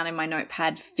written down in my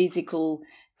notepad physical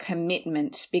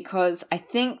commitment, because I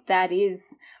think that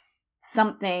is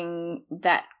something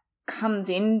that comes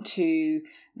into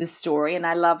the story. And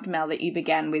I loved, Mel, that you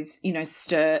began with,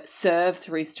 serve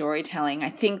through storytelling.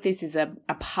 I think this is a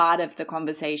part of the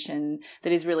conversation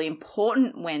that is really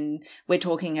important when we're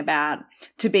talking about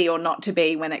to be or not to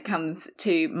be when it comes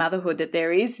to motherhood, that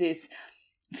there is this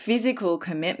physical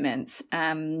commitments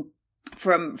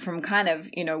from kind of,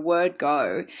 word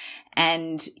go.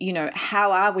 And,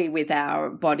 how are we with our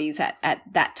bodies at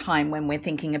that time when we're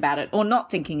thinking about it or not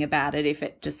thinking about it, if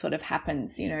it just sort of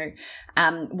happens,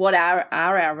 what are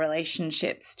our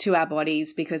relationships to our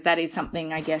bodies? Because that is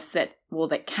something, I guess, that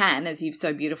can, as you've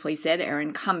so beautifully said,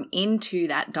 Erin, come into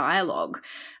that dialogue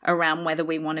around whether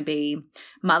we want to be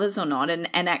mothers or not. And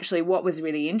actually what was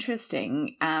really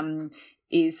interesting,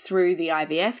 is through the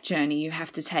IVF journey, you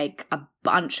have to take a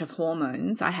bunch of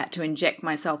hormones. I had to inject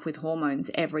myself with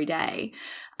hormones every day.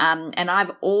 And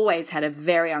I've always had a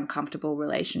very uncomfortable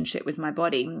relationship with my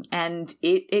body, and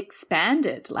it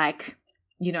expanded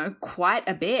quite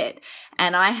a bit.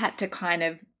 And I had to kind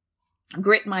of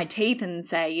grit my teeth and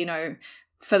say,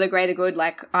 for the greater good,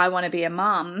 I want to be a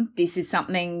mum.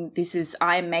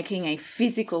 I'm making a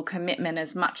physical commitment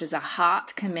as much as a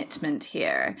heart commitment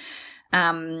here.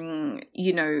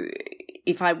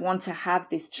 If I want to have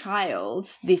this child,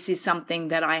 this is something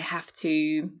that I have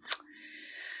to,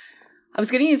 I was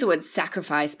going to use the word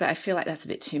sacrifice, but I feel like that's a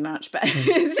bit too much. But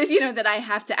it says, that I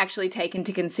have to actually take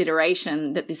into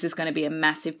consideration that this is going to be a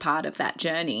massive part of that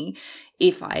journey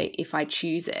if I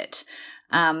choose it.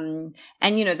 And,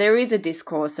 there is a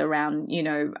discourse around,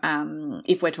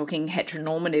 if we're talking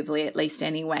heteronormatively, at least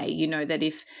anyway, that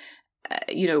if,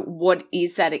 what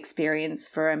is that experience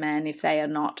for a man if they are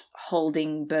not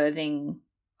birthing,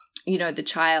 the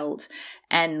child,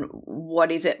 and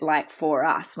what is it like for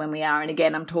us when we are? And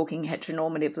again, I'm talking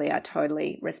heteronormatively. I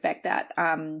totally respect that.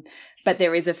 But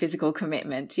there is a physical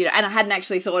commitment, and I hadn't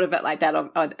actually thought of it like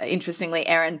that, interestingly,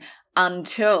 Erin,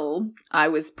 until I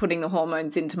was putting the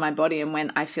hormones into my body, and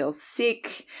when I feel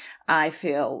sick, I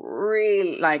feel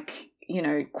really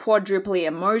quadruply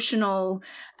emotional,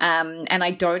 and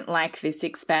I don't like this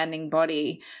expanding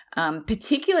body,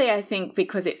 particularly I think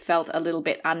because it felt a little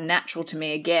bit unnatural to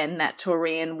me, again, that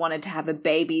Taurian wanted to have a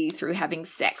baby through having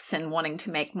sex and wanting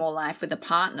to make more life with a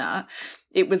partner.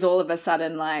 It was all of a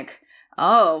sudden I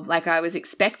was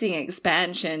expecting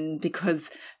expansion because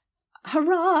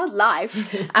hurrah,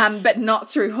 life, but not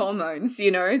through hormones,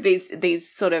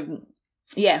 these sort of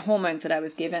hormones that I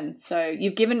was given. So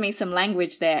you've given me some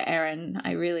language there, Erin.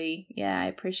 I really, I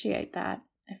appreciate that.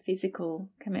 A physical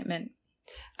commitment.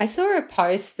 I saw a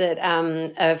post that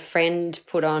a friend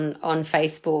put on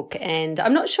Facebook, and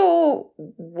I'm not sure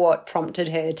what prompted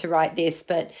her to write this,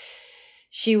 but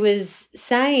she was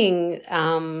saying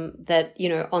that,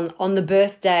 on the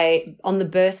birthday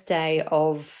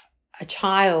of a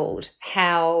child,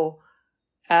 how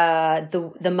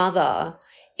the mother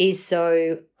is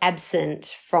so absent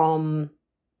from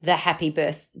the happy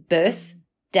birth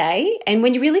day. And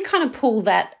when you really kind of pull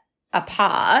that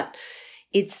apart,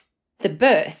 it's the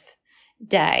birth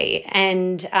day.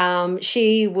 And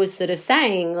she was sort of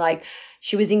saying,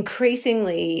 she was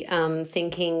increasingly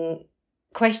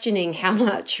questioning how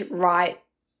much right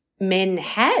men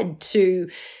had to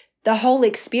the whole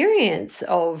experience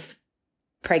of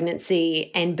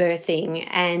pregnancy and birthing,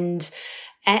 and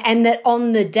And that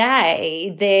on the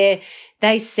day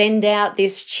they send out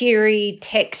this cheery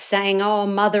text saying, oh,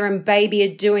 mother and baby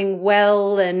are doing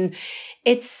well. And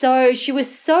she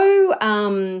was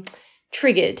so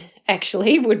triggered,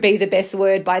 actually, would be the best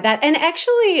word by that. And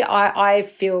actually, I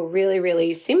feel really,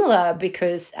 really similar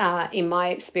because in my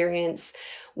experience,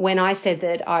 when I said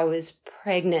that I was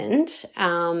pregnant,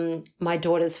 my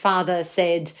daughter's father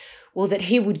said, well, that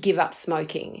he would give up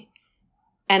smoking.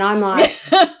 And I'm like, that's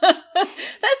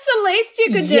the least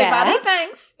you could do, buddy.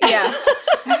 Thanks. Yeah.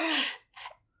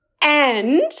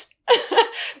 And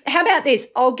how about this?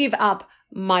 I'll give up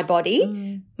my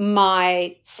body,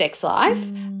 my sex life,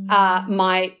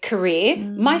 my career,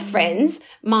 my friends,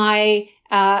 my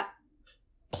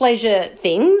pleasure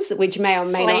things, which may or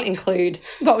may not include,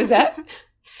 what was that?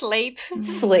 Sleep.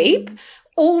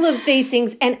 All of these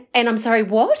things. And I'm sorry,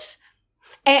 what?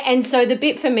 And so the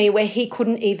bit for me where he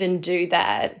couldn't even do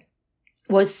that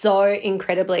was so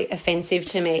incredibly offensive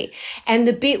to me. And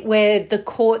the bit where the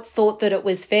court thought that it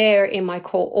was fair in my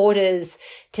court orders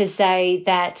to say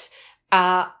that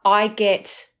I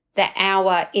get the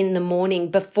hour in the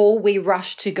morning before we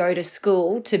rush to go to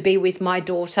school to be with my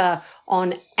daughter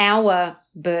on our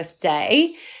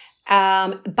birthday,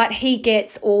 but he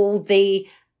gets all the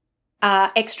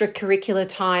extracurricular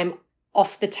time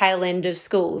off the tail end of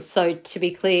school. So to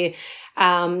be clear,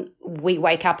 we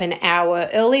wake up an hour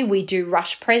early. We do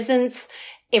rush presents.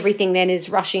 Everything then is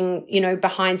rushing,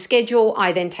 behind schedule.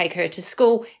 I then take her to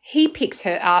school. He picks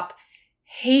her up.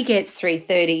 He gets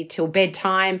 3:30 till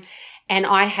bedtime. And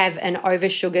I have an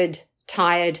oversugared,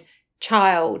 tired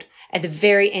child at the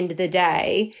very end of the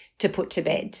day to put to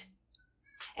bed.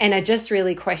 And I just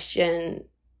really question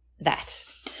that.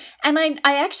 And I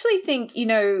actually think,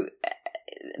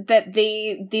 that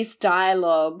this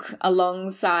dialogue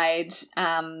alongside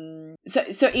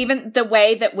so even the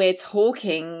way that we're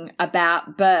talking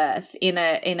about birth in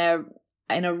a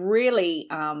really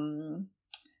I'm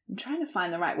trying to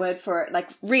find the right word for it, like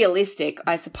realistic,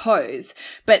 I suppose,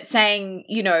 but saying,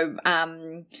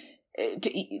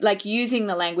 like using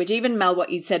the language, even Mel, what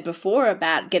you said before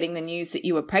about getting the news that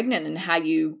you were pregnant and how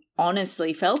you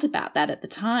honestly felt about that at the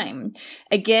time.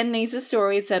 Again, these are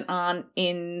stories that aren't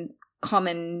in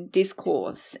common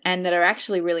discourse and that are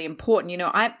actually really important.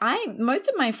 I most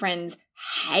of my friends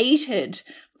hated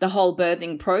the whole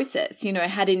birthing process,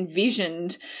 had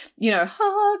envisioned,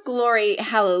 glory,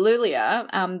 hallelujah,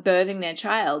 birthing their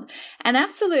child, and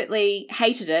absolutely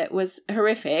hated it, was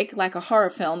horrific, like a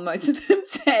horror film, most of them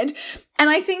said. And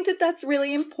I think that that's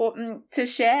really important to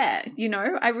share,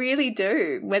 I really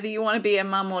do, whether you want to be a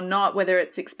mum or not, whether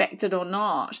it's expected or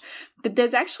not. But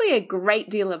there's actually a great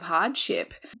deal of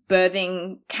hardship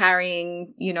birthing,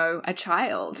 carrying, a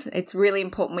child. It's really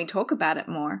important we talk about it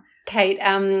more. Kate,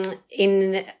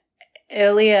 in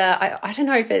earlier, I don't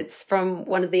know if it's from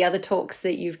one of the other talks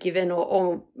that you've given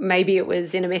or maybe it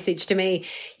was in a message to me,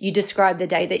 you described the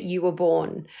day that you were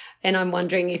born. And I'm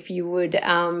wondering if you would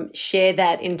share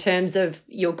that in terms of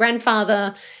your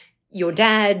grandfather, your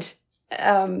dad.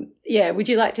 Would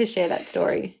you like to share that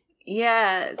story?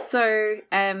 Yeah, so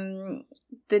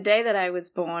the day that I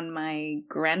was born, my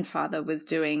grandfather was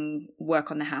doing work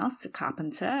on the house, a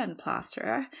carpenter and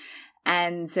plasterer.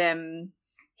 And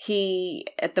he,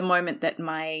 at the moment that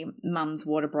my mum's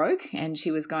water broke and she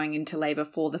was going into labour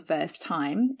for the first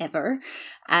time ever,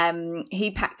 he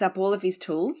packed up all of his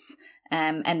tools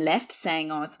and left,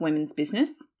 saying, oh, it's women's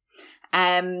business.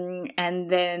 And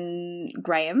then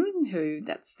Graham, who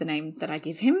that's the name that I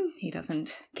give him, he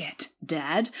doesn't get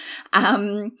Dad,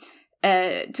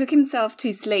 took himself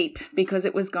to sleep because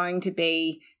it was going to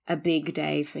be a big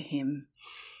day for him.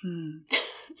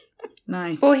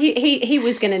 Nice. Well, he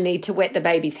was going to need to wet the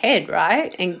baby's head,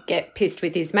 right, and get pissed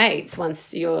with his mates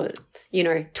once your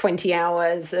 20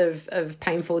 hours of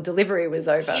painful delivery was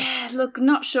over. Yeah, look,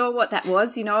 not sure what that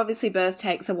was. Obviously birth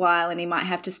takes a while and he might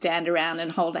have to stand around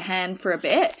and hold a hand for a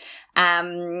bit.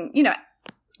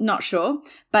 Not sure,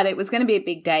 but it was going to be a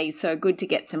big day, so good to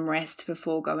get some rest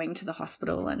before going to the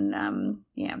hospital and,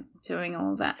 doing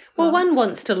all that. So. Well, one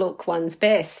wants to look one's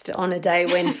best on a day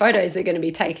when photos are going to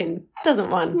be taken, doesn't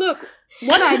one? Look,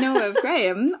 what I know of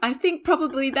Graham, I think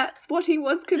probably that's what he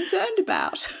was concerned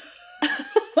about.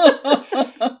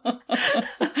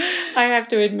 I have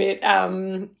to admit, I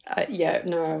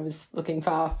was looking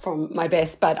far from my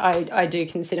best, but I do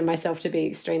consider myself to be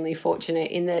extremely fortunate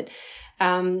in that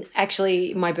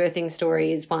actually my birthing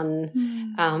story is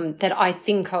one that I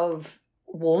think of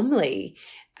warmly.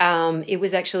 It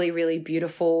was actually really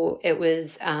beautiful. It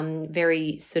was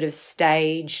very sort of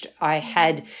staged. I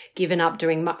had given up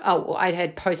doing I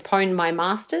had postponed my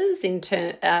masters so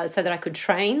that I could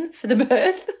train for the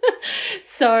birth.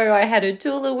 So I had a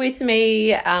doula with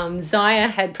me. Zaya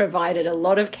had provided a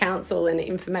lot of counsel and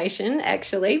information,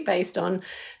 actually, based on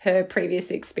her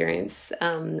previous experience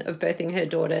of birthing her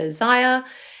daughter, Zaya.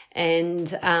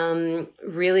 And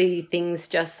really things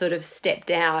just sort of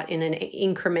stepped out in an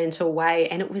incremental way.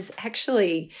 And it was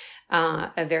actually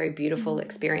a very beautiful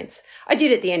experience. I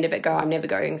did at the end of it go, I'm never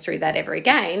going through that ever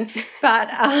again. But,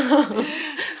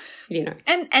 you know.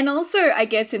 And also, I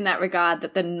guess in that regard,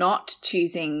 that the not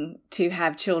choosing to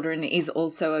have children is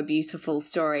also a beautiful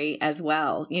story as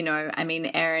well. You know, I mean,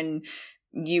 Erin,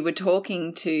 you were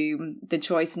talking to the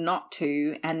choice not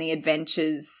to and the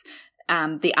adventures,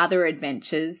 the other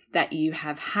adventures that you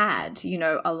have had, you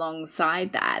know,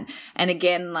 alongside that. And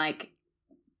again, like,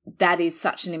 that is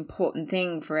such an important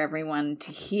thing for everyone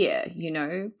to hear, you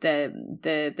know,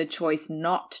 the choice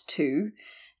not to,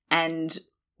 and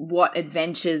what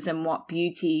adventures and what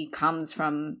beauty comes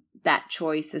from that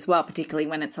choice as well, particularly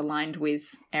when it's aligned with,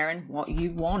 Erin, what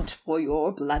you want for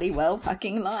your bloody well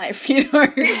fucking life, you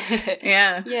know?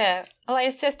 Yeah. Yeah. Well, I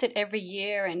assessed it every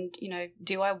year and, you know,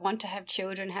 do I want to have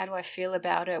children? How do I feel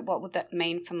about it? What would that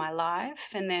mean for my life?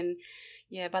 And then,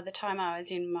 yeah, by the time I was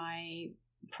in my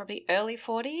probably early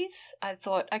 40s, I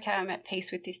thought, okay, I'm at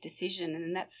peace with this decision.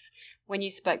 And that's when you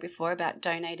spoke before about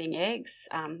donating eggs.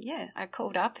 I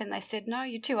called up and they said, no,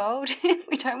 you're too old.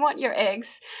 We don't want your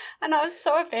eggs. And I was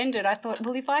so offended. I thought,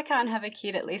 well, if I can't have a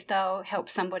kid, at least I'll help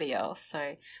somebody else.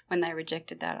 So when they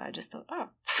rejected that, I just thought, oh,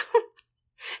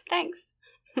 thanks.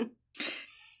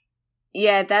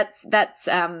 Yeah, that's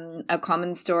a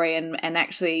common story, and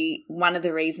actually one of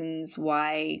the reasons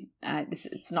why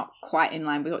it's not quite in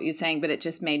line with what you're saying, but it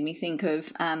just made me think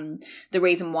of the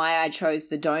reason why I chose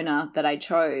the donor that I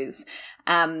chose.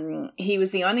 He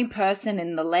was the only person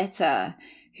in the letter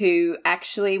who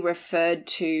actually referred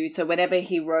to, so whenever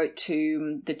he wrote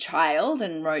to the child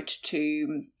and wrote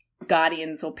to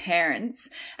guardians or parents,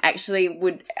 actually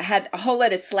had a whole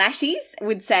lot of slashies,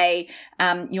 would say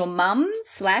your mum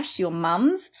 / your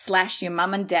mums / your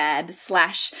mum and dad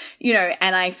 / you know,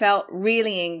 and I felt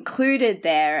really included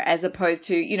there, as opposed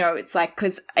to, you know, it's like,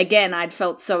 because again, I'd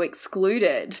felt so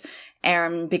excluded,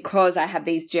 because I have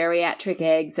these geriatric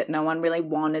eggs that no one really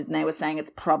wanted, and they were saying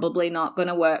it's probably not going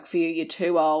to work for you, you're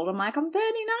too old. I'm like, I'm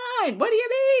 39. What do you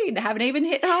mean? I haven't even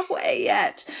hit halfway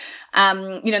yet.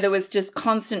 You know, there was just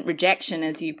constant rejection,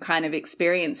 as you've kind of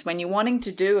experienced when you're wanting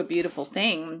to do a beautiful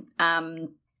thing.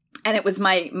 And it was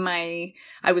I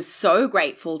was so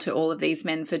grateful to all of these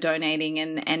men for donating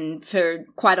and for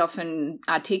quite often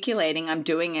articulating, I'm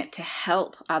doing it to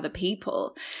help other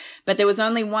people. But there was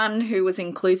only one who was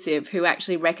inclusive, who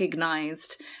actually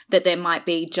recognized that there might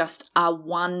be just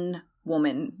one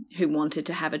woman who wanted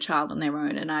to have a child on their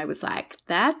own. And I was like,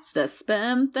 that's the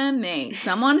sperm for me.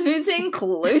 Someone who's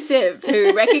inclusive,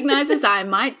 who recognizes I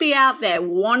might be out there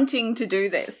wanting to do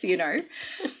this, you know.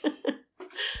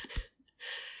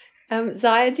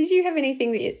 Zaya, did you have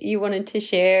anything that you wanted to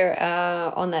share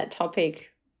on that topic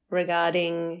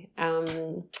regarding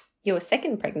your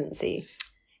second pregnancy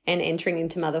and entering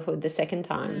into motherhood the second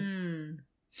time?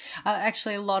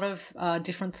 Actually, a lot of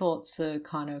different thoughts are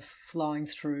kind of flowing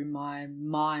through my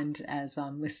mind as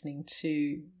I'm listening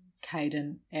to Kate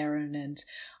and Erin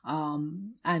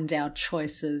and our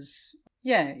choices,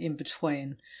 in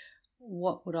between.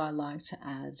 What would I like to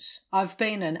add? I've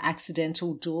been an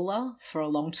accidental doula for a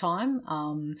long time.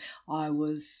 I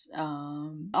was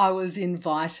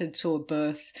invited to a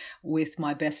birth with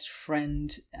my best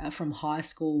friend from high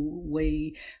school.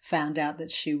 We found out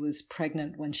that she was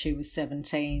pregnant when she was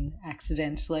 17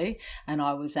 accidentally, and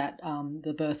I was at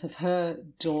the birth of her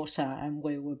daughter, and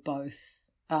we were both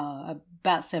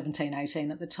about 17, 18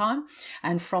 at the time.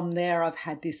 And from there, I've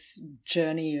had this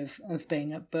journey of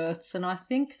being at births. And I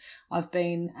think I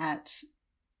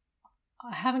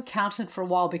haven't counted for a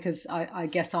while, because I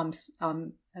guess I'm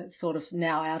sort of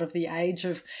now out of the age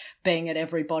of being at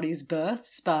everybody's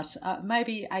births, but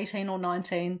maybe 18 or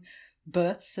 19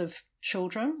 births of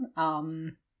children,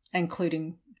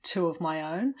 including 2 of my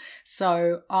own.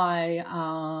 So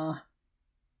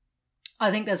I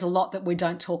think there's a lot that we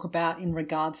don't talk about in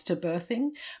regards to birthing,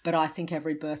 but I think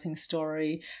every birthing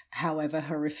story, however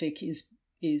horrific,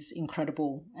 is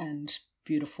incredible and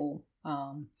beautiful.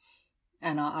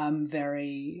 And I'm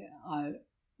very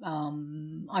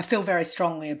I feel very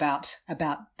strongly about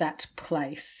that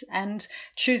place, and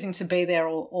choosing to be there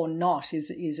or not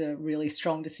is a really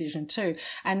strong decision too.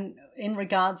 And in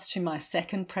regards to my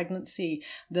second pregnancy,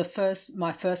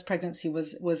 my first pregnancy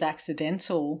was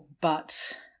accidental,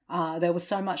 but there was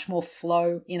so much more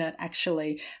flow in it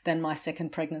actually than my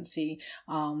second pregnancy.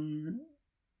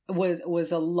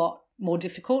 Was a lot more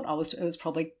difficult. It was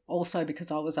probably also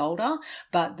because I was older,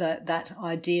 but that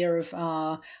idea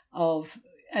of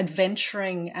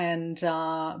adventuring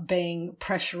and being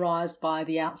pressurized by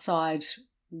the outside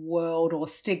world or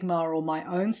stigma or my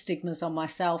own stigmas on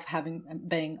myself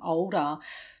being older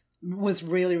was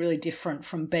really, really different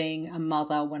from being a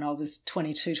mother when I was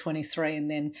 22, 23 and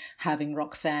then having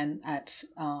Roxanne at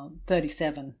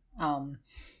 37.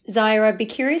 Zaya, I'd be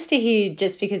curious to hear,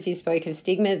 just because you spoke of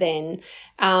stigma then,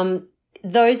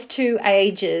 those two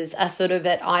ages are sort of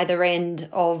at either end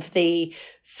of the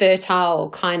fertile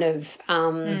kind of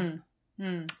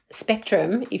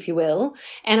spectrum, if you will.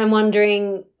 And I'm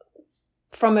wondering,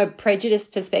 from a prejudice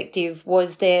perspective,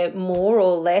 was there more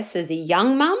or less as a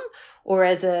young mum or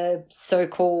as a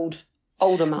so-called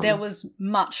older mum? There was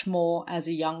much more as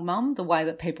a young mum, the way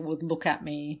that people would look at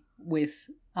me with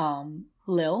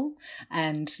Lil,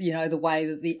 and, you know, the way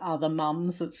that the other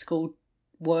mums at school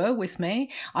were with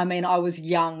me. I mean, I was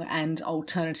young and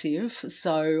alternative,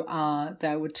 so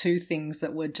there were two things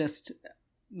that were just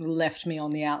left me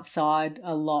on the outside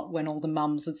a lot when all the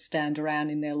mums would stand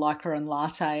around in their lycra and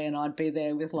latte and I'd be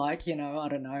there with, like, you know, I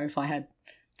don't know if I had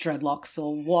dreadlocks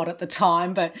or what at the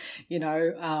time, but, you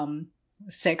know,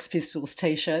 Sex Pistols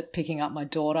t-shirt picking up my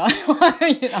daughter,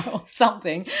 you know, or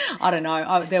something. I don't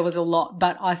know. There was a lot,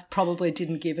 but I probably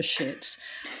didn't give a shit,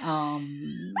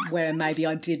 where maybe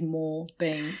I did more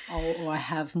being old, or I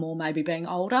have more maybe being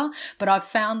older. But I've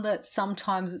found that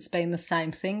sometimes it's been the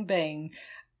same thing being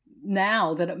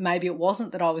now, that maybe it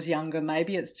wasn't that I was younger.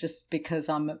 Maybe it's just because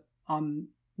I'm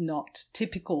not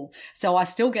typical. So I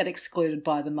still get excluded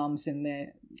by the mums in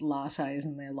their lattes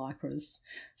and their lycras.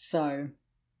 So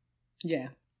yeah,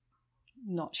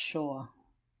 not sure.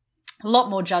 A lot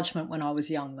more judgment when I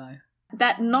was young, though.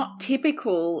 That not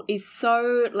typical is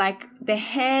so, like, the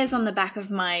hairs on the back of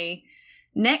my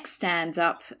neck stands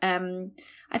up.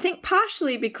 I think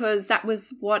partially because that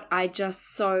was what I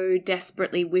just so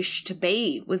desperately wished to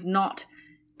be, was not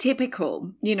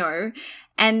typical, you know.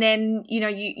 And then, you know,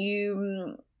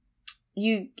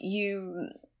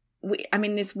 I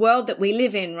mean, this world that we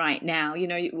live in right now, you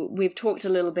know, we've talked a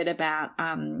little bit about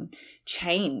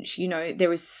change. You know,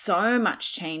 there is so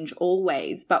much change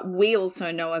always, but we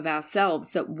also know of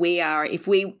ourselves that we are, if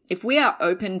we are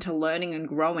open to learning and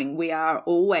growing, we are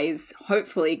always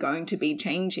hopefully going to be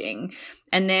changing,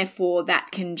 and therefore that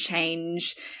can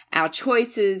change our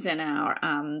choices and our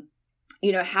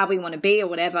you know, how we want to be or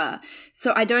whatever.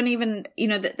 So I don't even, you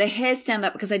know, the hairs stand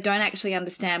up because I don't actually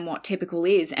understand what typical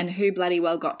is and who bloody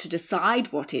well got to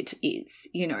decide what it is,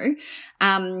 you know.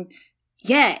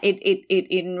 Yeah,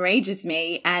 it enrages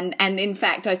me. And in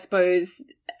fact, I suppose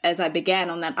as I began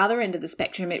on that other end of the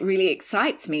spectrum, it really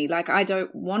excites me. Like, I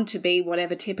don't want to be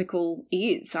whatever typical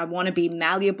is. I want to be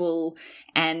malleable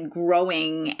and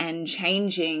growing and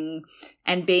changing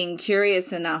and being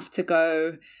curious enough to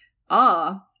go,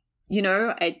 you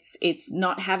know, it's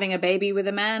not having a baby with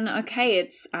a man. Okay,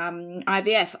 it's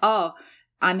IVF. Oh,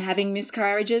 I'm having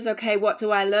miscarriages. Okay, what do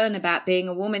I learn about being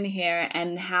a woman here,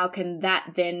 and how can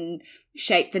that then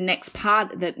shape the next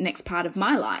part of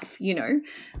my life? You know,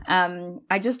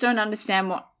 I just don't understand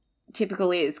what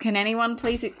typical is. Can anyone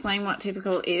please explain what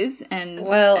typical is and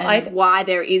why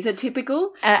there is a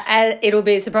typical? It'll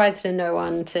be a surprise to no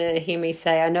one to hear me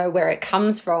say I know where it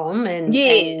comes from, and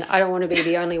I don't want to be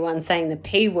the only one saying the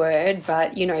P word,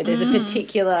 but, you know, there's a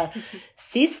particular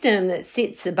system that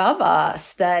sits above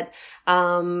us that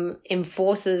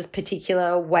enforces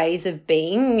particular ways of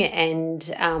being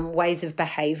and ways of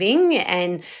behaving,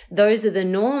 and those are the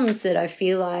norms that I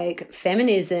feel like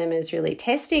feminism is really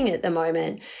testing at the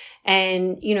moment.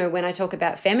 And, you know, when I talk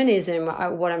about feminism,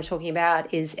 what I'm talking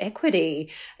about is equity,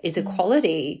 is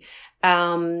equality.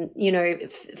 You know,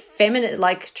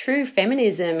 true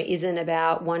feminism isn't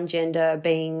about one gender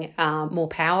being more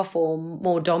powerful,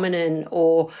 more dominant,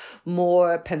 or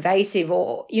more pervasive,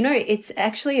 or, you know, it's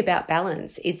actually about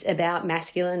balance. It's about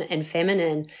masculine and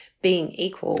feminine being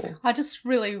equal. I just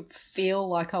really feel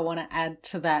like I want to add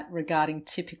to that regarding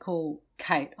typical,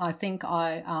 Kate. I think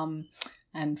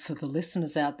and for the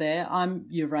listeners out there, I'm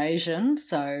Eurasian,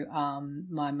 so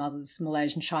my mother's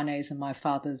Malaysian Chinese and my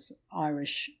father's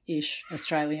Irish-ish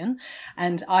Australian,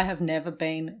 and I have never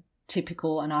been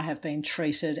typical, and I have been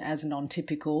treated as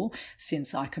non-typical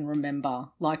since I can remember.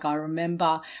 Like, I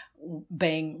remember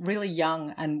being really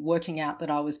young and working out that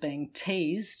I was being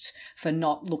teased for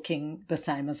not looking the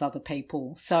same as other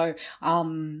people. So,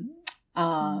 and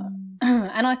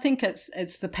I think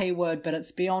it's the P word, but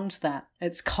it's beyond that.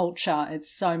 It's culture.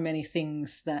 It's so many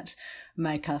things that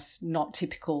make us not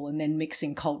typical, and then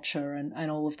mixing culture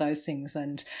and all of those things.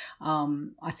 And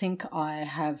I think I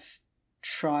have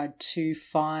tried to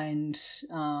find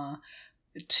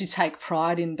to take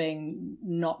pride in being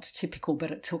not typical,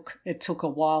 but it took a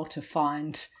while to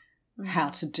find how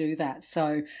to do that.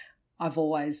 So I've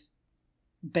always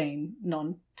been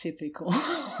non-typical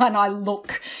and I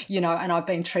look, and I've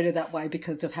been treated that way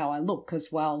because of how I look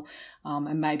as well,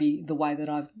 and maybe the way that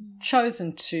I've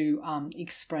chosen to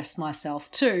express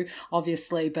myself too,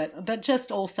 obviously, but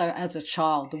just also as a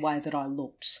child, the way that I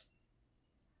looked.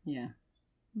 Yeah.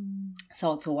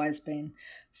 So it's always been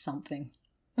something.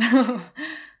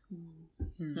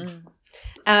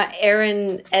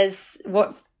 Erin, as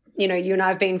what you and I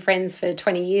have been friends for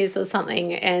 20 years or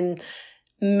something, and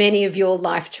many of your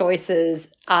life choices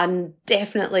are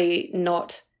definitely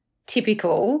not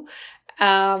typical.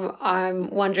 I'm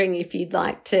wondering if you'd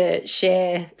like to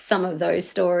share some of those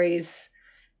stories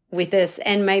with us,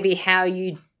 and maybe how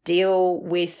you deal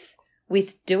with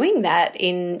doing that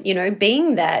in,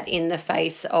 being that in the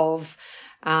face of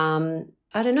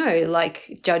I don't know,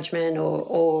 like judgment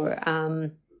or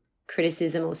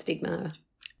criticism or stigma.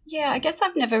 Yeah, I guess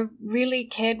I've never really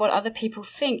cared what other people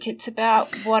think. It's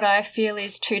about what I feel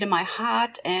is true to my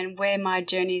heart and where my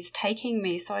journey is taking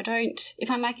me. So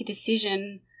if I make a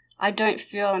decision, I don't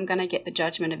feel I'm going to get the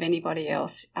judgment of anybody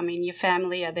else. I mean, your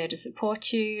family are there to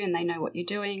support you and they know what you're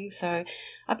doing. So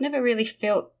I've never really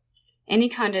felt any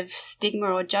kind of stigma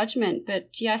or judgment.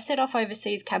 But yeah, I set off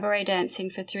overseas cabaret dancing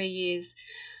for 3 years.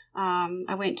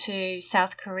 I went to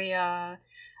South Korea,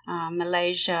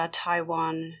 Malaysia,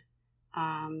 Taiwan,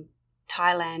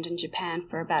 Thailand and Japan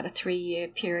for about a 3-year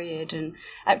period. And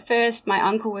at first my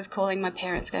uncle was calling my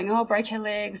parents going, "Oh, break her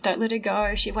legs, don't let her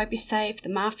go, she won't be safe, the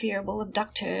mafia will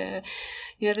abduct her."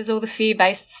 There's all the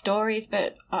fear-based stories,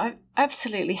 but I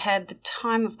absolutely had the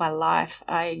time of my life.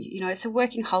 It's a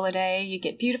working holiday, you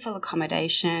get beautiful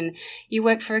accommodation, you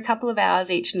work for a couple of hours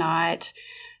each night.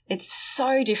 It's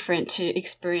so different to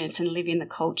experience and live in the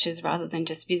cultures rather than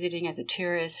just visiting as a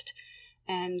tourist.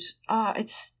 And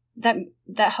it's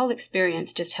that whole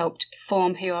experience just helped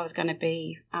form who I was going to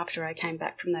be after I came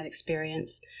back from that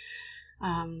experience.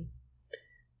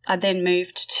 I then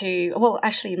moved to,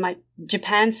 in my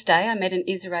Japan stay, I met an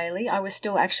Israeli. I was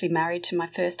still actually married to my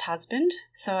first husband.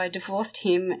 So I divorced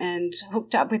him and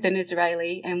hooked up with an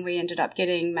Israeli, and we ended up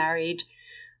getting married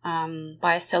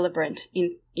by a celebrant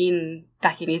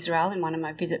back in Israel, in one of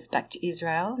my visits back to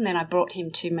Israel. And then I brought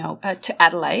him to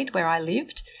Adelaide, where I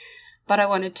lived. But I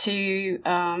wanted to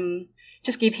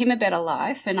just give him a better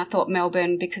life, and I thought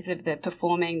Melbourne, because of the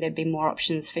performing, there'd be more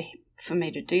options for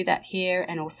me to do that here,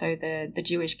 and also the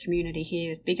Jewish community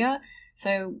here is bigger.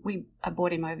 So I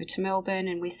brought him over to Melbourne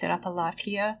and we set up a life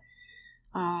here.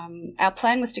 Our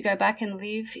plan was to go back and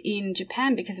live in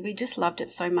Japan because we just loved it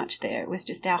so much there. It was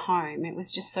just our home. It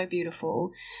was just so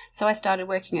beautiful. So I started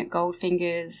working at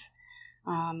Goldfingers.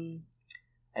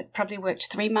 It probably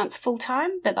worked 3 months full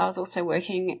time, but I was also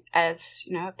working as,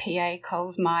 a PA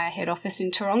Coles Myer head office in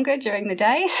Taronga during the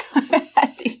day. So I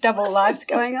had these double lives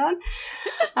going on.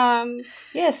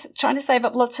 Yes, trying to save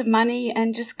up lots of money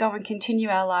and just go and continue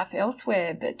our life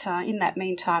elsewhere. But in that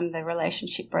meantime, the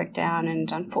relationship broke down, and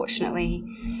unfortunately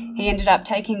he ended up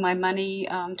taking my money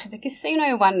to the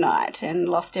casino one night and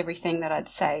lost everything that I'd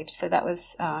saved. So that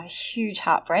was a huge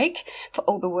heartbreak for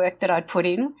all the work that I'd put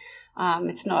in.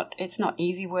 It's not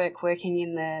easy working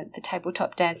in the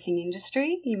tabletop dancing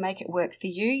industry. You make it work for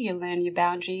you. You learn your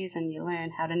boundaries and you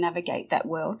learn how to navigate that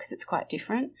world because it's quite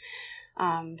different.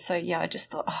 I just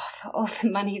thought, for all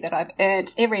the money that I've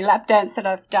earned, every lap dance that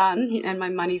I've done, and my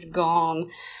money's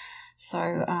gone. So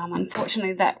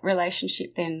unfortunately, that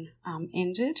relationship then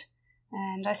ended.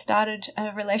 And I started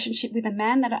a relationship with a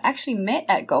man that I actually met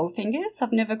at Goldfingers.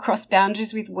 I've never crossed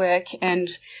boundaries with work and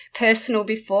personal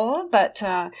before, but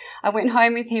I went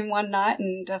home with him one night,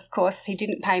 and of course he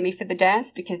didn't pay me for the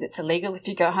dance because it's illegal if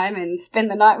you go home and spend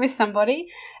the night with somebody.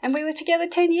 And we were together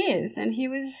 10 years, and he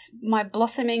was my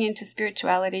blossoming into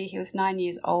spirituality. He was 9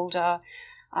 years older.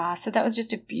 So that was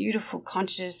just a beautiful,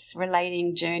 conscious,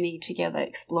 relating journey together,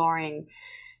 exploring,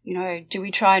 do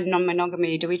we try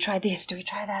non-monogamy? Do we try this? Do we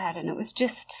try that? And it was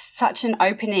just such an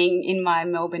opening in my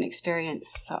Melbourne experience.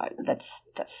 So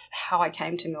that's how I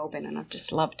came to Melbourne, and I've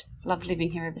just loved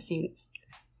living here ever since.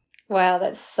 Wow,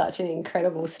 that's such an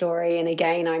incredible story. And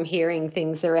again, I'm hearing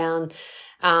things around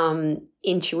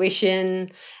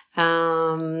intuition,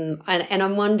 and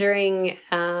I'm wondering,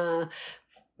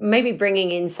 maybe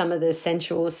bringing in some of the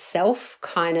sensual self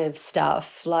kind of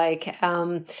stuff. Like,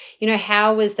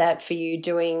 how was that for you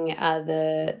doing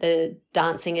the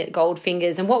dancing at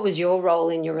Goldfingers, and what was your role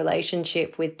in your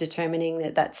relationship with determining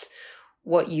that that's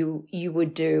what you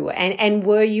would do? And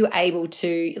were you able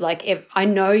to, like, if I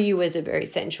know you as a very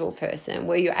sensual person,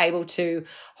 were you able to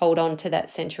hold on to that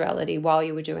sensuality while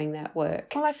you were doing that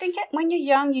work? Well, I think when you're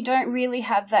young, you don't really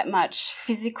have that much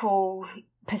physical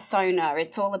persona.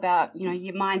 It's all about,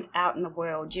 your mind's out in the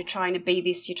world. You're trying to be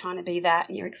this, you're trying to be that,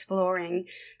 and you're exploring.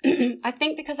 I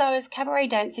think because I was cabaret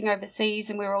dancing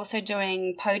overseas, and we were also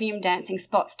doing podium dancing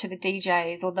spots to the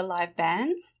DJs or the live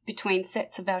bands between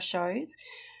sets of our shows,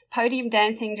 podium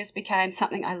dancing just became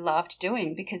something I loved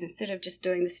doing, because instead of just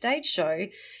doing the stage show,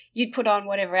 you'd put on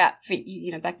whatever outfit,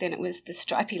 back then it was the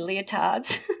stripy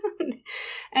leotards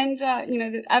and,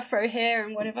 the afro hair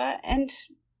and whatever, and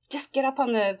just get up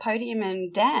on the podium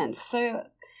and dance. So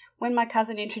when my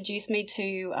cousin introduced me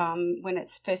to, when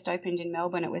it's first opened in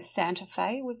Melbourne, it was Santa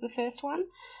Fe was the first one.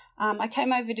 I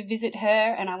came over to visit her,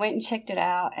 and I went and checked it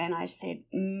out, and I said,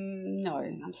 no,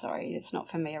 I'm sorry, it's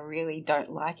not for me. I really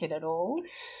don't like it at all.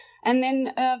 And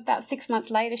then about 6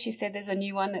 months later, she said, there's a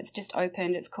new one that's just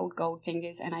opened. It's called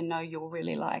Goldfingers, and I know you'll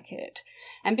really like it.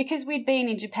 And because we'd been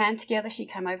in Japan together, she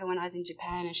came over when I was in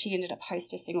Japan, and she ended up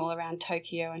hostessing all around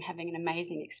Tokyo and having an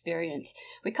amazing experience.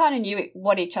 We kind of knew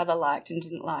what each other liked and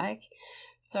didn't like.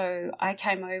 So I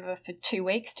came over for 2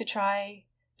 weeks to try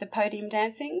the podium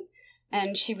dancing,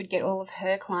 and she would get all of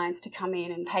her clients to come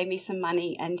in and pay me some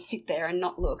money and sit there and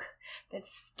not look, but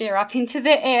stare up into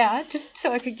the air just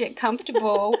so I could get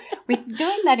comfortable with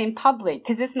doing that in public,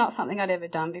 because it's not something I'd ever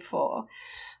done before.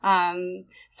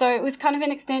 So it was kind of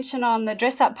an extension on the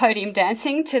dress-up podium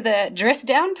dancing to the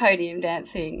dress-down podium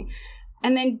dancing.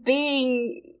 And then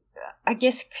being, I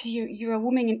guess, because you're a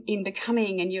woman in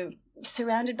becoming, and you're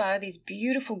surrounded by all these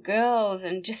beautiful girls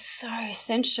and just so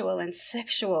sensual and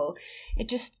sexual,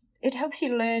 it helps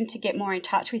you learn to get more in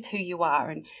touch with who you are.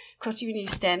 And, of course, when you're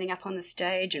standing up on the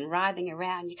stage and writhing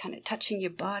around, you're kind of touching your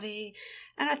body.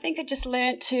 And I think I just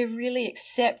learned to really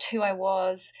accept who I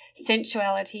was,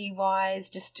 sensuality-wise,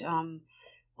 just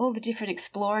all the different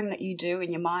exploring that you do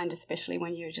in your mind, especially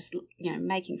when you're just,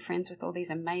 making friends with all these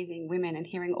amazing women and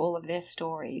hearing all of their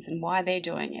stories and why they're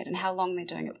doing it and how long they're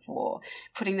doing it for,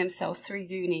 putting themselves through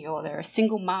uni, or they're a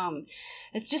single mum.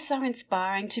 It's just so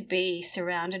inspiring to be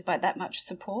surrounded by that much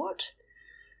support.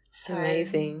 So,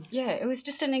 amazing. Yeah, it was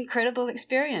just an incredible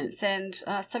experience. And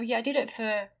I did it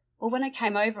for... Well, when I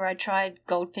came over, I tried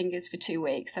Goldfingers for 2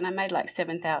 weeks, and I made like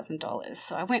 $7,000.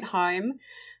 So I went home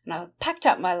and I packed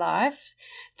up my life,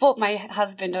 brought my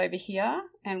husband over here,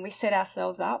 and we set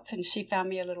ourselves up, and she found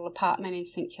me a little apartment in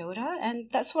St Kilda. And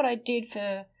that's what I did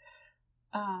for,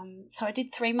 so I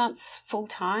did 3 months full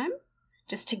time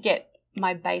just to get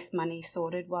my base money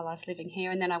sorted while I was living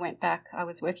here. And then I went back, I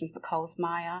was working for Coles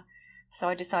Myer. So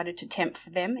I decided to temp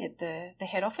for them at the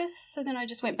head office. So then I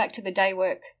just went back to the day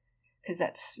work, because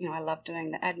that's, I love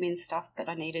doing the admin stuff, but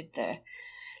I needed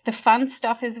the fun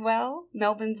stuff as well.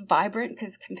 Melbourne's vibrant,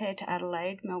 because compared to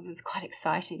Adelaide, Melbourne's quite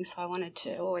exciting, so I wanted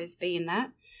to always be in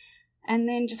that. And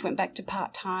then just went back to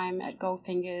part-time at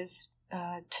Goldfingers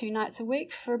 2 nights a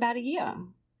week for about a year.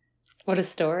 What a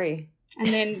story. And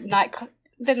then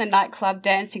the nightclub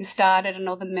dancing started, and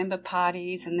all the member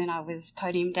parties, and then I was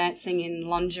podium dancing in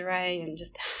lingerie and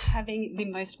just having the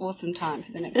most awesome time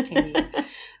for the next 10 years.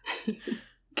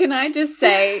 Can I just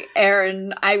say,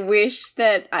 Erin, I wish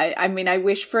that, I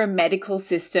wish for a medical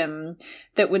system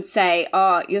that would say,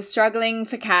 oh, you're struggling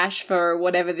for cash for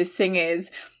whatever this thing is,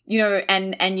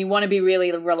 and you want to be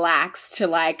really relaxed to,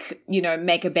 like,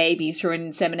 make a baby through an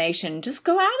insemination. Just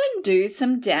go out and do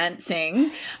some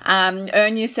dancing,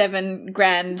 earn your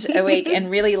 $7,000 a week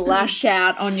and really lush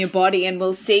out on your body, and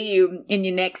we'll see you in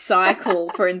your next cycle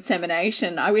for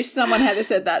insemination. I wish someone had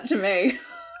said that to me.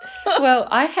 Well,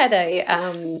 I had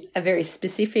a very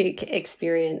specific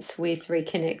experience with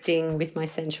reconnecting with my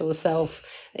sensual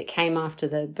self that came after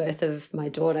the birth of my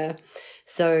daughter.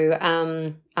 So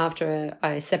after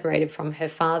I separated from her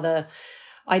father,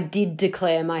 I did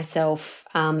declare myself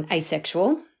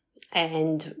asexual.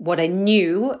 And what I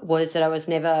knew was that I was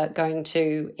never going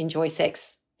to enjoy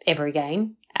sex ever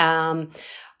again.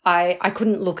 I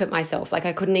couldn't look at myself, like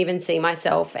I couldn't even see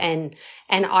myself, and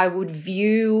I would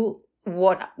view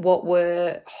what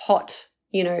were hot,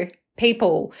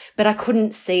 people, but I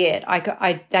couldn't see it.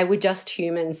 They were just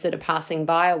humans sort of passing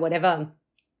by or whatever.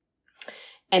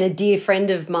 And a dear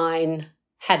friend of mine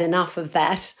had enough of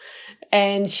that.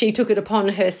 And she took it upon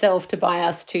herself to buy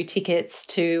us 2 tickets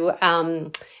to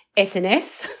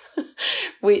SNS,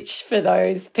 which for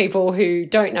those people who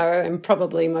don't know, and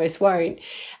probably most won't,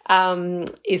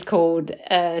 is called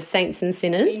Saints and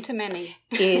Sinners. Been to many.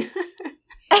 It's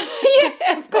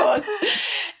yeah, of course.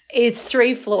 It's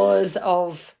 3 floors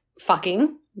of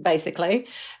fucking, basically,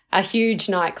 a huge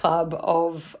nightclub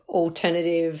of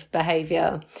alternative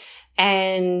behaviour.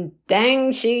 And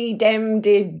dang, she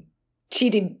did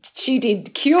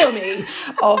cure me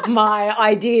of my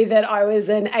idea that I was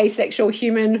an asexual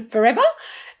human forever.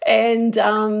 And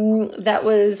that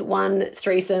was one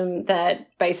threesome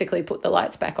that basically put the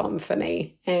lights back on for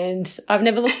me. And I've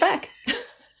never looked back.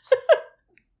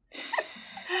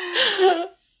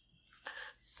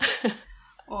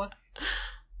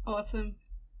 Awesome.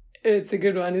 It's a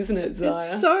good one, isn't it,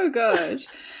 Zaya? It's so good.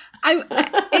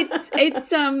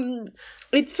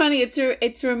 It's funny.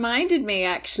 It's reminded me,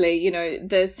 actually, you know,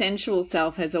 the sensual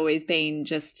self has always been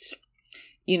just,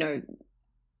 you know,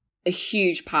 a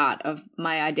huge part of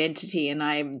my identity. And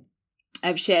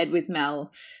I've shared with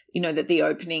Mel, you know, that the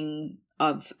opening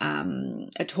of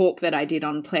a talk that I did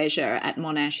on pleasure at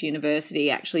Monash University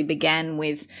actually began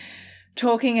with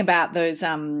talking about those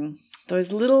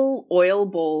little oil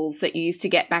balls that you used to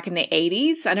get back in the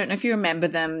 80s. I don't know if you remember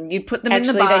them. You'd put them in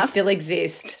the bath. Actually, they still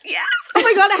exist. Yes. Oh,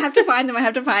 my God, I have to find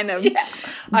them. Yeah.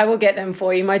 I will get them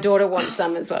for you. My daughter wants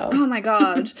some as well. Oh, my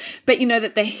God. But you know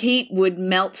that the heat would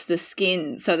melt the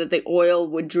skin so that the oil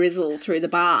would drizzle through the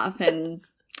bath. And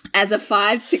as a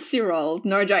 5-6-year-old,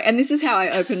 no joke, and this is how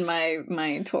I opened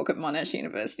my talk at Monash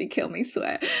University, kill me,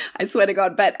 I swear to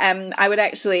God, but I would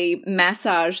actually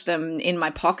massage them in my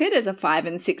pocket as a 5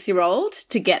 and 6-year-old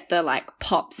to get the like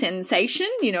pop sensation,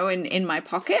 you know, in my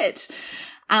pocket.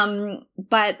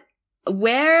 But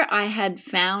where I had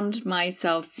found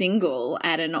myself single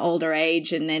at an older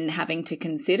age and then having to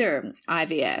consider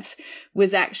IVF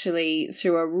was actually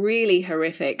through a really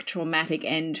horrific, traumatic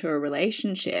end to a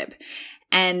relationship.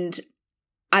 And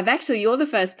you're the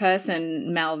first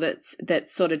person, Mel,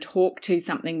 that's sort of talked to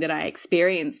something that I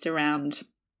experienced around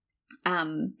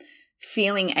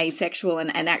feeling asexual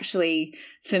and actually,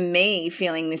 for me,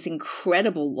 feeling this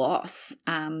incredible loss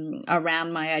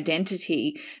around my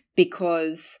identity,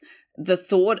 because the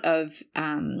thought of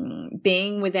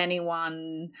being with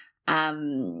anyone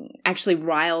actually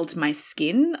riled my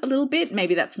skin a little bit.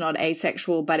 Maybe that's not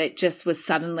asexual, but it just was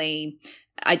suddenly...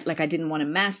 I didn't want to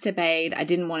masturbate. I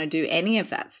didn't want to do any of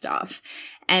that stuff.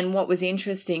 And what was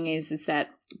interesting is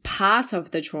that part of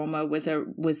the trauma was the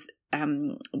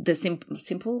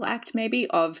simple act maybe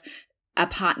of a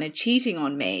partner cheating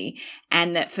on me,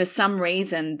 and that for some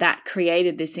reason that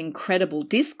created this incredible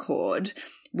discord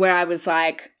where I was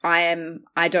like, I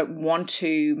don't want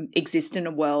to exist in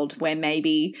a world where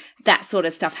maybe that sort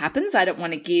of stuff happens. I don't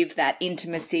want to give that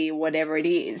intimacy or whatever it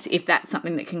is, if that's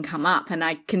something that can come up. And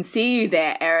I can see you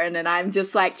there, Erin, and I'm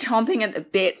just like chomping at the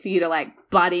bit for you to like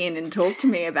butt in and talk to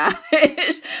me about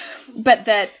it. But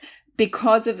that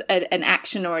because of an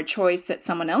action or a choice that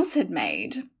someone else had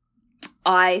made,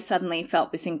 I suddenly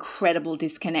felt this incredible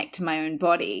disconnect to my own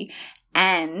body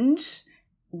and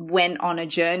went on a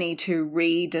journey to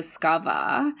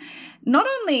rediscover not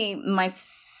only my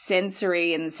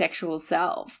sensory and sexual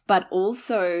self, but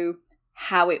also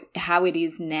how it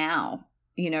is now.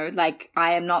 You know, like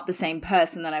I am not the same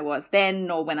person that I was then,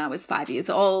 nor when I was 5 years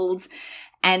old.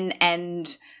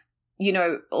 And you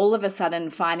know, all of a sudden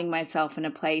finding myself in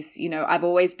a place, you know, I've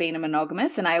always been a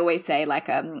monogamous, and I always say like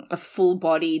a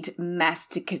full-bodied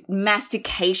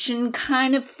mastication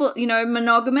kind of,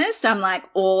 monogamist. I'm like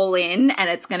all in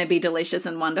and it's going to be delicious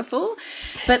and wonderful.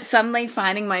 But suddenly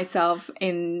finding myself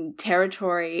in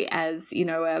territory as, you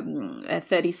know, a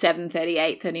 37,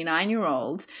 38,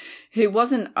 39-year-old who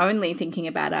wasn't only thinking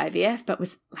about IVF, but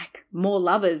was like more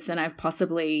lovers than I've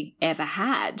possibly ever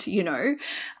had, you know,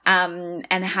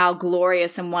 and how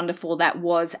glorious and wonderful that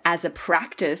was as a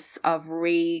practice of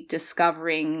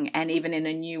rediscovering, and even in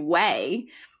a new way,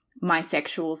 my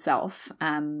sexual self.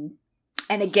 And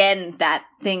again, that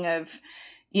thing of,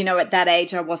 you know, at that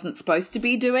age, I wasn't supposed to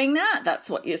be doing that. That's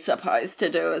what you're supposed to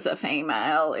do as a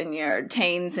female in your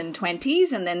teens and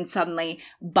 20s. And then suddenly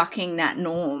bucking that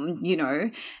norm, you know,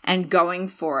 and going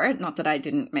for it. Not that I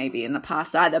didn't maybe in the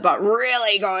past either, but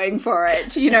really going for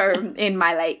it, you know, in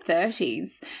my late 30s,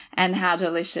 and how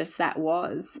delicious that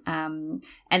was. And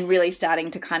really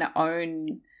starting to kind of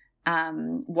own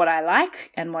what I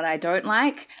like and what I don't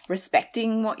like,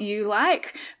 respecting what you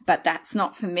like, but that's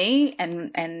not for me. And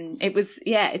it was,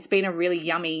 it's been a really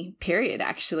yummy period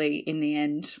actually in the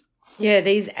end. Yeah,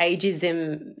 these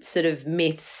ageism sort of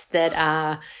myths that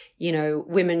are, you know,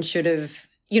 women should have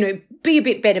be a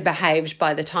bit better behaved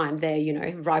by the time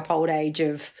they're, ripe old age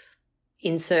of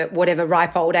insert whatever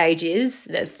ripe old age is,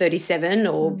 37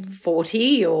 or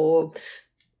 40 or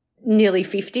nearly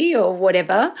 50 or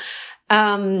whatever.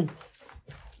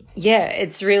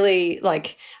 It's really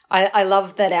like I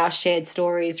love that our shared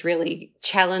stories really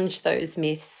challenge those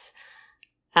myths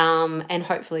and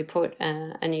hopefully put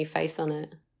a new face on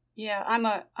it. Yeah,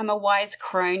 I'm a wise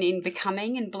crone in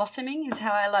becoming and blossoming is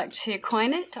how I like to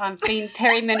coin it. I've been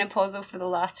perimenopausal for the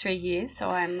last 3 years, so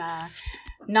I'm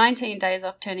 19 days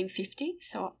off turning 50.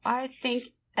 So I think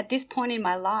at this point in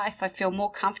my life, I feel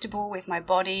more comfortable with my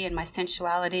body and my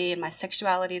sensuality and my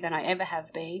sexuality than I ever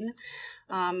have been.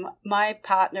 My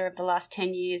partner of the last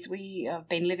 10 years, we have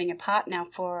been living apart now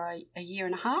for a year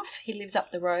and a half. He lives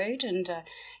up the road and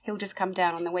he'll just come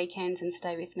down on the weekends and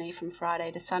stay with me from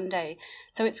Friday to Sunday.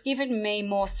 So it's given me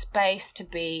more space to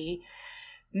be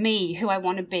me, who I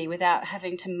want to be, without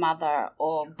having to mother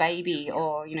or baby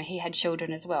or, he had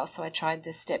children as well. So I tried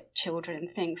the stepchildren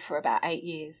thing for about 8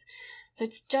 years. So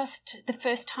it's just the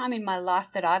first time in my life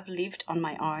that I've lived on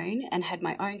my own and had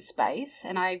my own space.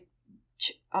 And I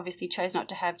obviously chose not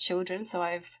to have children, so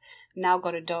I've now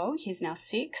got a dog. He's now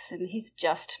 6 and he's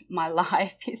just my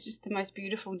life. He's just the most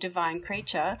beautiful, divine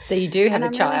creature. So you do have a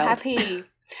child. Really happy.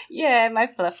 Yeah, my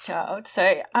fluff child.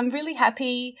 So I'm really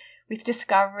happy with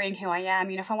discovering who I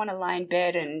am. If I want to lie in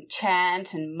bed and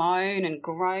chant and moan and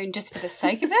groan just for the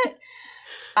sake of it,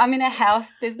 I'm in a house,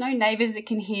 there's no neighbours that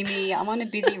can hear me, I'm on a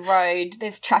busy road,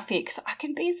 there's traffic, so I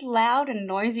can be as loud and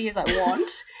noisy as I want,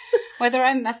 whether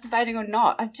I'm masturbating or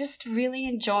not. I'm just really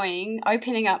enjoying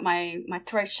opening up my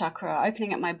throat chakra,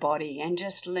 opening up my body and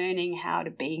just learning how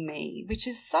to be me, which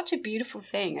is such a beautiful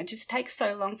thing. It just takes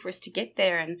so long for us to get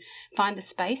there and find the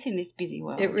space in this busy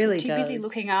world. It really does. Too busy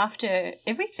looking after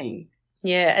everything.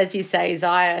 Yeah, as you say,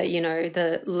 Zaya,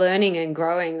 the learning and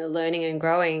growing,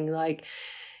 like,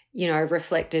 I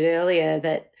reflected earlier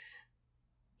that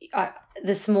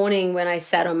this morning when I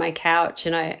sat on my couch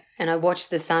and I watched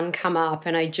the sun come up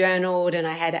and I journaled and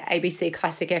I had ABC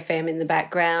Classic FM in the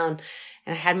background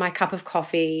and I had my cup of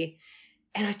coffee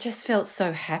and I just felt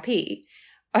so happy.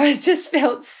 I just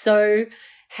felt so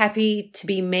happy to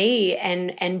be me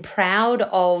and proud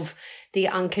of the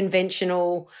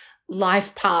unconventional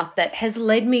life path that has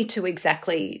led me to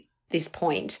exactly this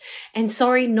point. And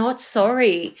not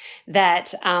sorry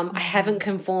that I haven't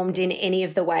conformed in any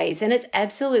of the ways. And it's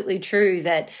absolutely true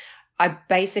that I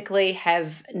basically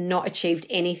have not achieved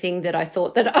anything that I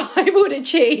thought that I would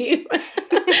achieve,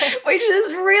 which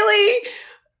is really,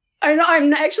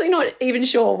 I'm actually not even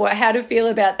sure how to feel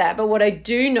about that. But what I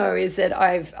do know is that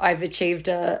I've achieved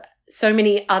so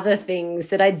many other things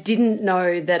that I didn't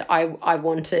know that I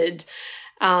wanted.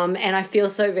 And I feel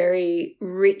so very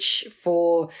rich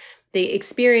for the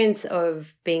experience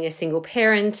of being a single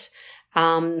parent.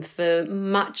 For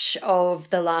much of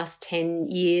the last 10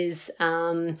 years,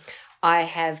 I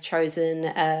have chosen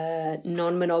a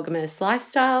non-monogamous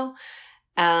lifestyle.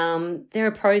 There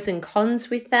are pros and cons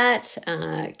with that.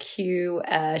 Cue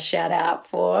a shout out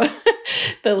for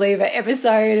the Lever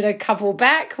episode a couple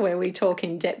back where we talk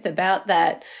in depth about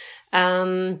that.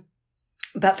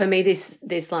 But for me,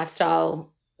 this lifestyle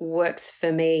works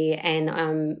for me, and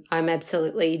I'm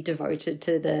absolutely devoted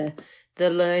to the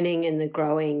learning and the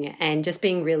growing and just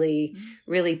being really,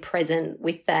 really present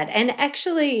with that. And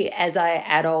actually, as I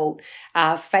adult,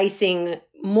 facing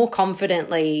more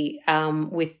confidently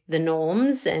with the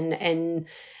norms and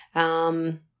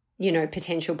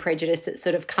potential prejudice that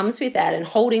sort of comes with that, and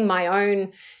holding my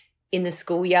own in the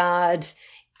schoolyard,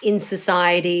 in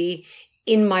society,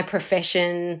 in my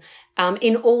profession,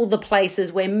 in all the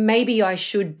places where maybe I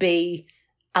should be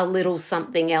a little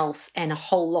something else and a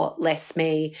whole lot less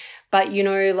me. But,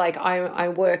 I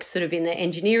work sort of in the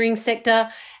engineering sector,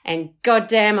 and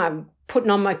goddamn, I'm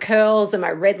putting on my curls and my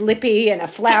red lippy and a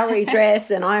flowery dress,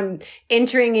 and I'm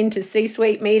entering into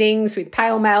C-suite meetings with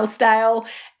pale male style,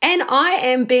 and I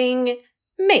am being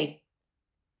me.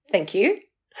 Thank you.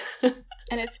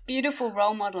 And it's beautiful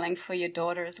role modelling for your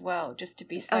daughter as well, just to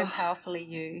be so powerfully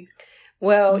you.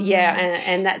 Well, yeah,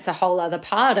 and that's a whole other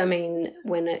part. I mean,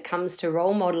 when it comes to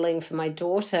role modelling for my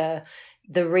daughter,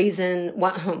 the reason,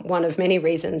 one of many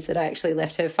reasons that I actually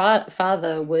left her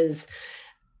father was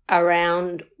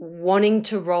around wanting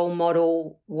to role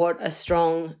model what a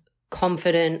strong,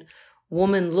 confident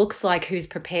woman looks like, who's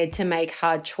prepared to make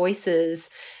hard choices,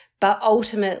 but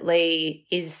ultimately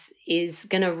is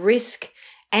going to risk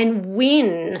and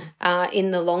win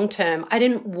in the long term. I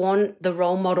didn't want the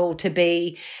role model to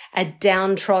be a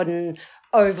downtrodden,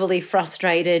 overly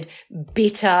frustrated,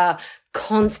 bitter,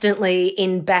 constantly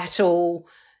in battle,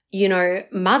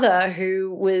 mother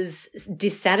who was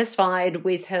dissatisfied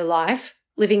with her life,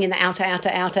 living in the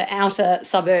outer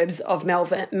suburbs of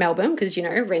Melbourne, because,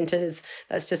 renters,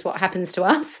 that's just what happens to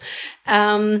us.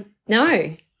 No,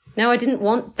 I didn't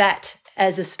want that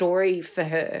as a story for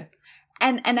her.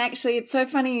 And actually, it's so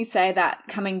funny you say that,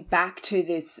 coming back to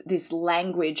this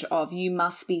language of you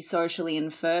must be socially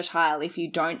infertile if you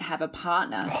don't have a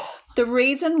partner. The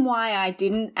reason why I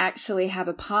didn't actually have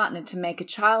a partner to make a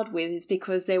child with is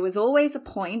because there was always a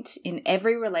point in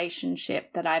every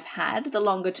relationship that I've had, the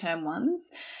longer term ones,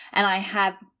 and I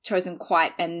have chosen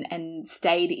quite and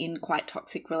stayed in quite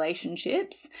toxic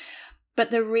relationships. But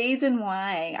the reason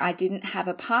why I didn't have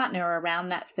a partner around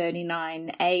that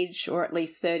 39 age, or at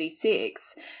least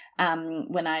 36,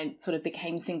 when I sort of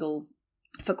became single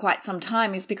for quite some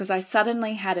time, is because I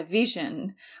suddenly had a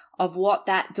vision of what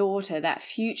that daughter, that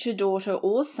future daughter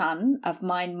or son of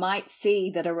mine, might see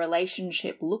that a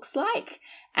relationship looks like.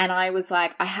 And I was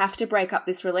like, I have to break up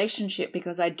this relationship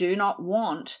because I do not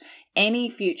want any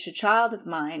future child of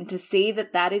mine to see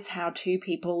that that is how two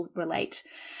people relate.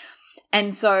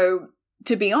 And so,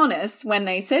 to be honest, when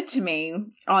they said to me,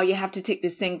 oh, you have to tick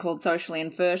this thing called socially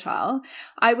infertile,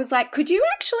 I was like, could you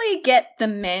actually get the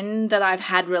men that I've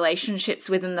had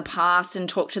relationships with in the past and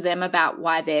talk to them about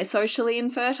why they're socially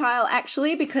infertile,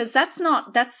 actually? Because that's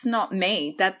not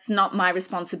me. That's not my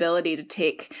responsibility to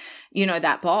tick,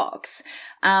 that box.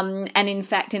 And in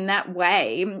fact, in that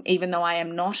way, even though I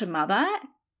am not a mother,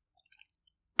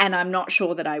 and I'm not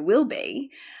sure that I will be,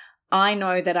 I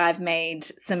know that I've made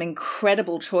some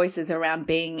incredible choices around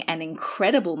being an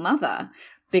incredible mother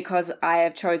because I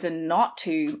have chosen not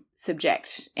to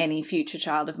subject any future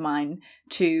child of mine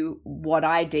to what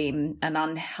I deem an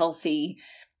unhealthy,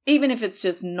 even if it's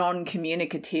just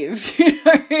non-communicative,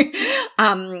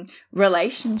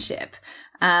 relationship.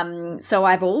 So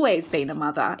I've always been a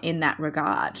mother in that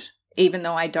regard, even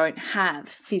though I don't have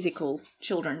physical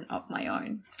children of my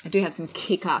own. I do have some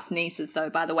kick-ass nieces, though,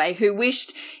 by the way, who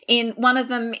wished one of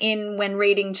them when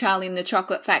reading Charlie and the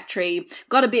Chocolate Factory,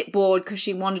 got a bit bored because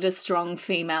she wanted a strong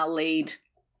female lead.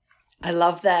 I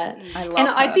love that. And her.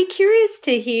 I'd be curious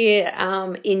to hear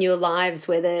in your lives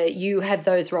whether you have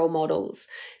those role models.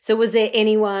 So was there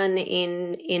anyone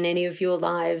in any of your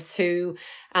lives who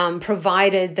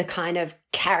provided the kind of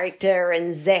character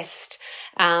and zest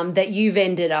that you've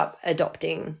ended up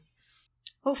adopting?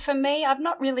 Well, for me, I've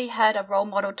not really had a role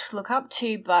model to look up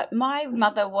to, but my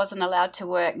mother wasn't allowed to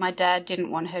work. My dad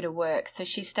didn't want her to work, so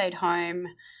she stayed home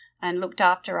and looked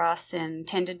after us and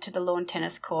tended to the lawn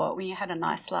tennis court. We had a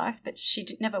nice life, but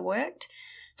she never worked.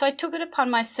 So I took it upon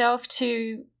myself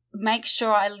to make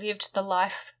sure I lived the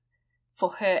life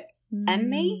for her and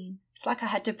me. It's like I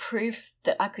had to prove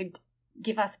that I could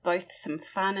give us both some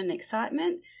fun and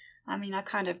excitement. I mean, I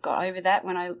kind of got over that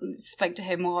when I spoke to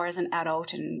her more as an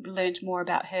adult and learned more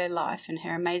about her life and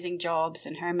her amazing jobs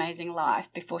and her amazing life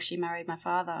before she married my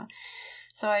father.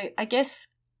 So I guess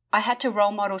I had to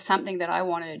role model something that I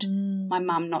wanted my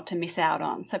mum not to miss out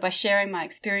on. So by sharing my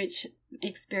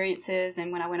experiences,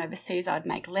 and when I went overseas, I'd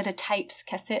make letter tapes,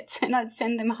 cassettes, and I'd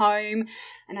send them home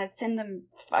and I'd send them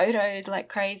photos like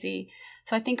crazy.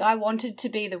 So I think I wanted to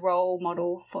be the role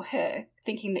model for her,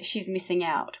 thinking that she's missing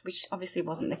out, which obviously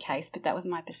wasn't the case, but that was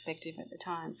my perspective at the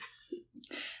time.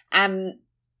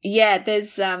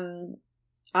 There's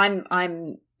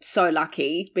I'm so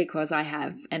lucky because I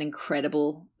have an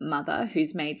incredible mother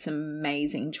who's made some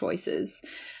amazing choices.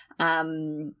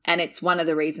 And it's one of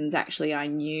the reasons actually I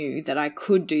knew that I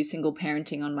could do single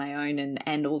parenting on my own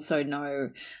and also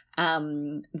know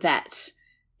that,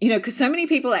 because so many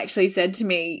people actually said to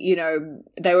me,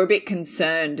 they were a bit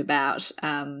concerned about,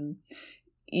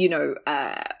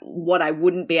 what I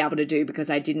wouldn't be able to do because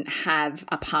I didn't have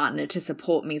a partner to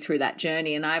support me through that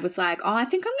journey. And I was like, I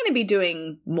think I'm going to be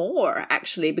doing more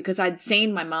actually, because I'd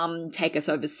seen my mum take us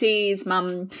overseas.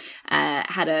 Mum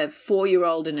had a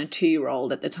 4-year-old and a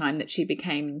 2-year-old at the time that she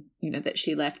became, that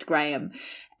she left Graham.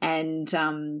 And,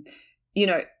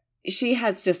 she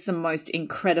has just the most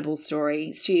incredible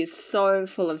story. She is so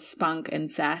full of spunk and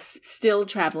sass, still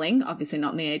traveling, obviously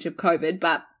not in the age of COVID,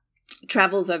 but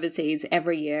travels overseas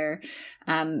every year,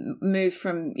 moved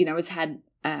from, has had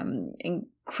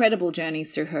incredible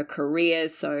journeys through her career.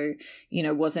 So,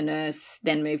 was a nurse,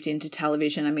 then moved into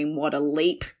television. I mean, what a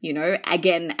leap,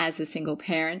 again, as a single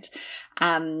parent.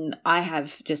 I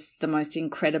have just the most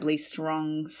incredibly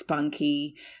strong,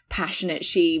 spunky, passionate.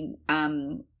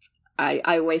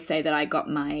 I always say that I got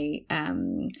my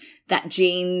that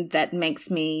gene that makes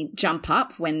me jump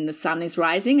up when the sun is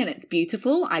rising and it's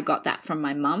beautiful. I got that from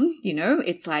my mum, you know.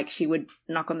 It's like she would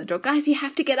knock on the door, guys, you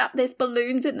have to get up, there's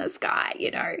balloons in the sky,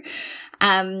 you know.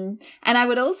 And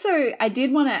I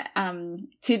did want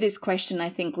to this question, I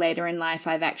think later in life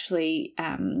I've actually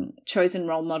chosen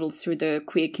role models through the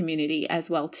queer community as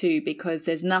well too, because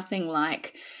there's nothing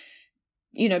like,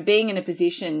 you know, being in a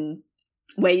position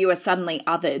where you are suddenly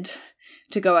othered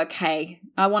to go, okay,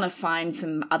 I want to find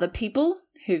some other people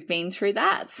who've been through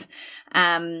that.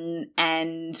 And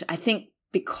I think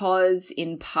because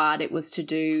in part it was to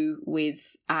do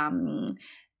with,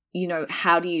 you know,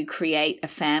 how do you create a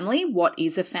family? What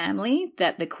is a family?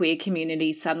 That the queer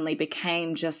community suddenly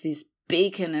became just this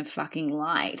beacon of fucking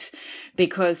light,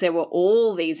 because there were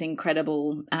all these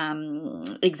incredible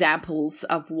examples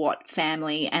of what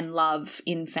family and love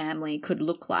in family could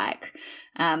look like.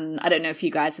 I don't know if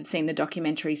you guys have seen the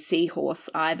documentary Seahorse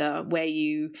either, where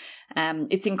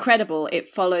it's incredible. It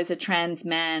follows a trans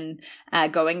man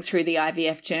going through the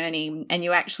IVF journey, and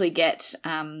you actually get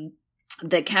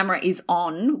the camera is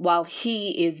on while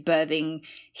he is birthing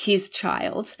his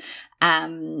child.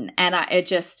 And I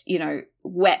just, you know,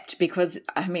 wept because,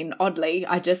 I mean, oddly,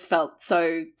 I just felt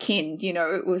so kin, you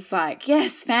know. It was like,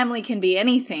 yes, family can be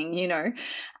anything, you know,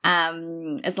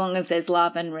 as long as there's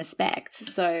love and respect.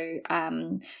 So,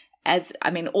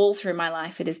 all through my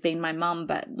life, it has been my mum,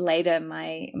 but later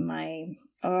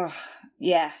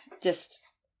just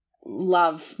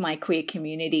love my queer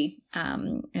community,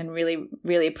 and really,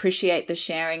 really appreciate the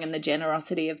sharing and the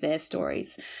generosity of their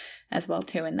stories as well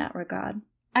too in that regard.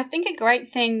 I think a great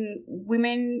thing,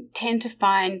 women tend to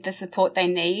find the support they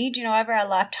need. You know, over our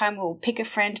lifetime, we'll pick a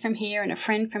friend from here and a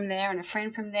friend from there and a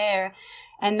friend from there.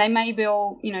 And they may be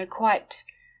all, you know, quite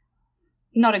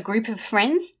not a group of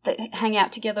friends that hang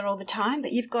out together all the time,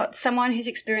 but you've got someone who's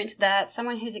experienced that,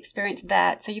 someone who's experienced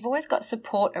that. So you've always got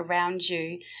support around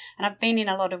you. And I've been in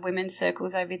a lot of women's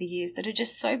circles over the years that are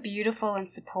just so beautiful and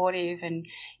supportive. And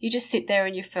you just sit there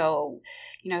and you feel,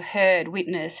 you know, heard,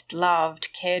 witnessed, loved,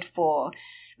 cared for,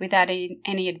 without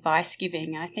any advice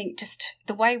giving. And I think just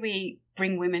the way we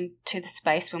bring women to the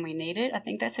space when we need it, I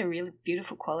think that's a really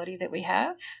beautiful quality that we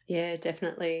have. Yeah,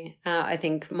 definitely. I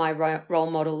think my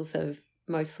role models have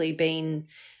mostly been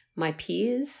my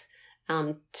peers,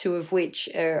 two of which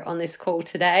are on this call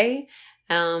today.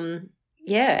 And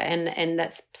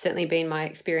that's certainly been my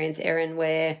experience, Erin,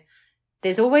 where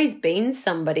there's always been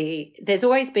someone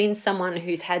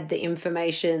who's had the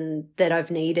information that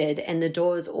I've needed, and the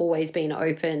door's always been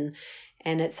open.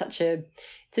 And it's a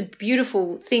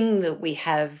beautiful thing that we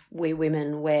have, we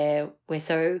women, where we're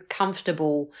so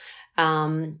comfortable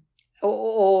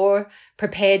or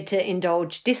prepared to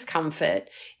indulge discomfort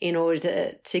in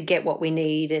order to get what we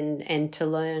need and to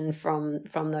learn from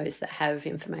those that have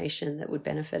information that would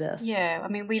benefit us. Yeah, I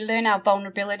mean, we learn our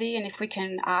vulnerability, and if we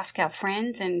can ask our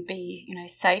friends and be, you know,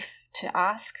 safe to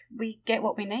ask, we get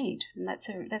what we need. And that's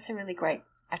a really great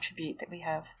attribute that we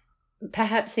have.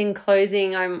 Perhaps in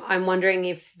closing, I'm wondering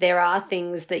if there are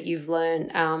things that you've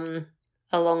learned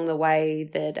along the way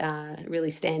that really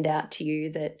stand out to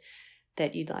you that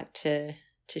you'd like to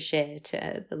share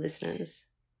to the listeners.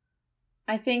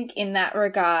 I think in that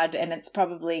regard, and it's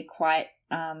probably quite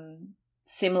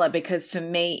similar, because for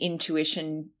me,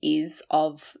 intuition is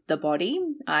of the body.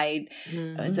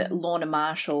 Was it Lorna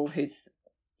Marshall, who's,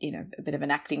 you know, a bit of an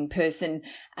acting person,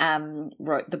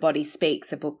 wrote The Body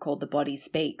Speaks, a book called The Body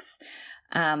Speaks.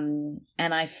 And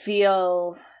I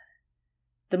feel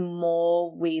the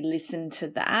more we listen to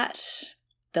that,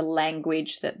 the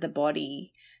language that the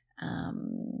body,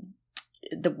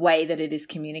 the way that it is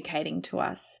communicating to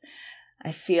us,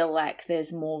 I feel like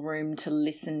there's more room to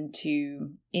listen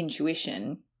to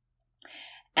intuition.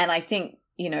 And I think,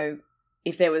 you know,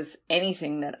 if there was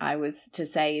anything that I was to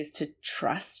say, is to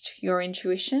trust your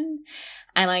intuition.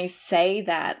 And I say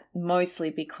that mostly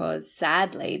because,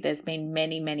 sadly, there's been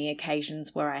many, many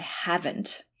occasions where I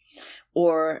haven't,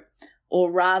 or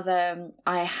rather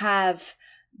I have,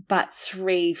 but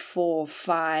 3, 4,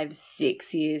 5,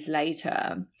 6 years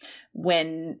later,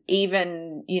 when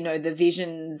even, you know, the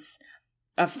visions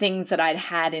of things that I'd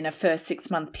had in a first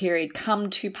 6-month period come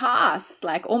to pass,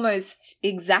 like almost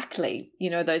exactly, you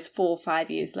know, those 4 or 5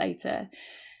 years later,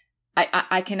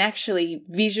 I can actually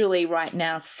visually right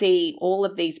now see all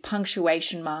of these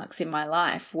punctuation marks in my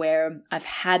life where I've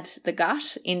had the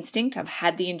gut instinct, I've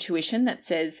had the intuition that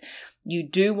says you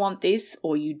do want this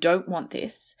or you don't want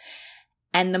this.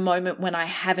 And the moment when I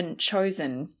haven't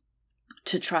chosen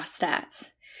to trust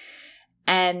that.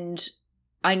 And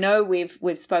I know we've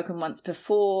spoken once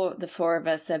before, the four of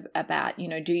us, about,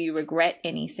 do you regret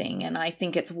anything? And I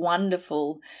think it's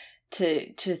wonderful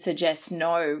to suggest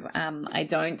no, I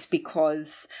don't,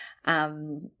 because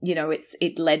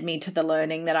it led me to the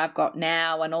learning that I've got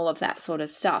now and all of that sort of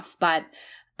stuff. But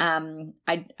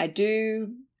I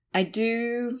do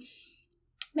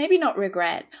maybe not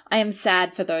regret. I am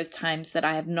sad for those times that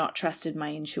I have not trusted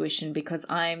my intuition, because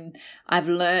I've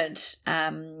learned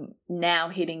now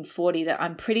hitting 40 that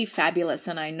I'm pretty fabulous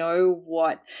and I know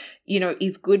what,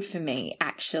 is good for me,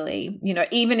 actually.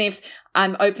 Even if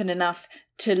I'm open enough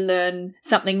to learn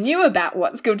something new about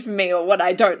what's good for me or what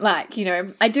I don't like,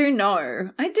 I do know.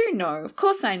 Of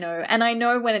course I know. And I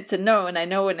know when it's a no and I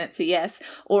know when it's a yes,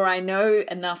 or I know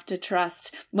enough to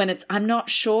trust when it's, I'm not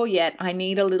sure yet, I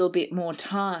need a little bit more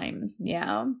time.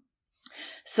 Yeah.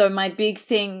 So my big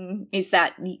thing is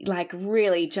that, like,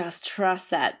 really just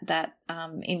trust that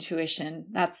intuition.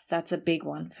 That's a big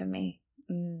one for me.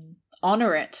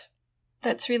 Honor it.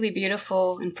 That's really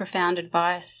beautiful and profound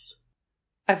advice.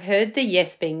 I've heard the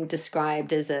yes being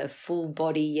described as a full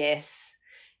body yes.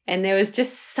 And there was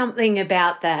just something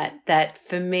about that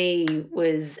for me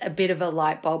was a bit of a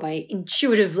light bulb. I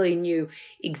intuitively knew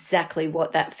exactly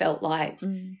what that felt like.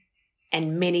 And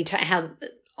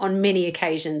on many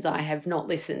occasions I have not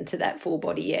listened to that full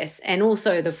body yes, and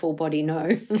also the full body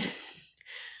no.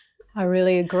 I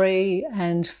really agree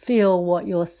and feel what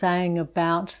you're saying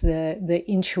about the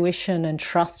intuition and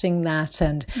trusting that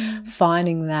and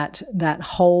finding that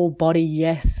whole body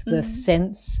yes, the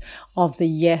sense of the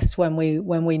yes when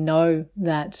we know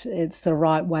that it's the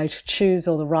right way to choose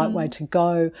or the right way to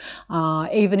go,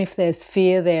 even if there's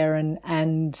fear there,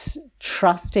 and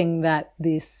trusting that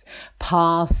this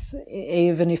path,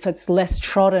 even if it's less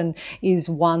trodden, is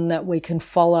one that we can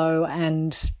follow,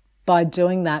 and by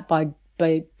doing that, by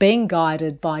being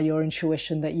guided by your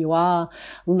intuition, that you are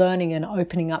learning and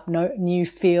opening up new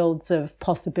fields of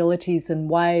possibilities and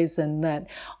ways, and that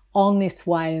on this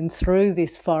way and through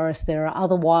this forest there are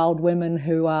other wild women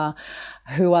who are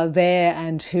there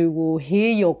and who will hear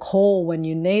your call when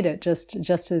you need it, just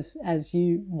as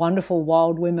you wonderful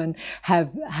wild women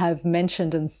have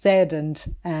mentioned and said, and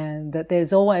that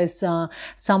there's always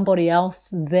somebody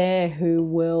else there who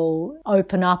will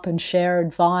open up and share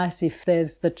advice if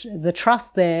there's the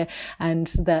trust there, and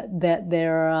that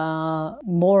there are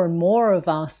more and more of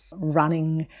us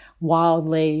running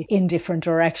wildly in different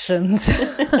directions.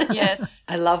 Yes,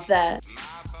 I love that.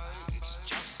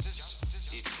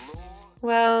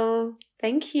 Well,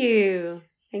 thank you.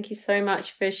 Thank you so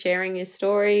much for sharing your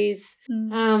stories.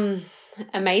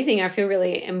 Amazing. I feel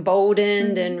really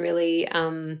emboldened and really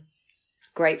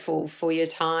grateful for your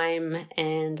time,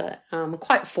 and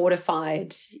quite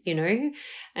fortified,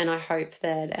 and I hope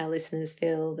that our listeners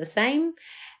feel the same.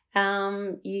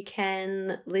 You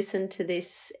can listen to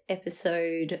this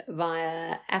episode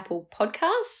via Apple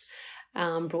Podcasts,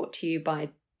 brought to you by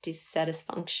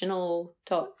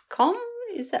dissatisfunctional.com.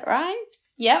 Is that right?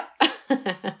 Yep.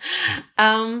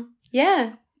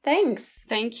 Yeah, thanks.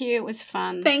 Thank you. It was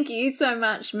fun. Thank you so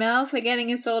much, Mel, for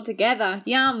getting us all together.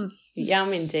 Yum.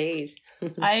 Yum indeed.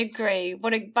 I agree.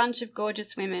 What a bunch of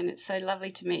gorgeous women. It's so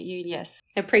lovely to meet you. Yes.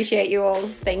 Appreciate you all.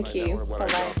 Thank you. Bye-bye.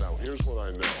 Now, here's what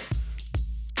I know.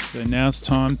 So now it's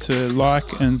time to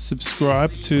like and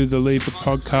subscribe to the Lever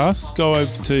podcast. Go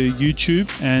over to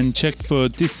YouTube and check for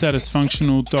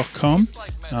dissatisfunctional.com.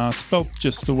 Spelt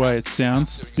just the way it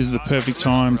sounds. This is the perfect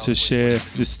time to share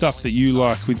the stuff that you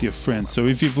like with your friends. So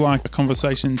if you've liked the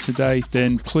conversation today,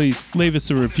 then please leave us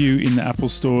a review in the Apple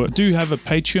Store. I do have a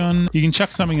Patreon. You can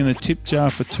chuck something in the tip jar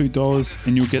for $2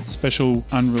 and you'll get special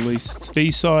unreleased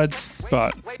B-sides,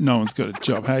 but no one's got a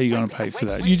job. How are you going to pay for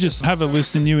that? You just have a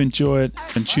listen, you enjoy it,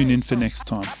 and tune in for next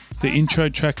time. The intro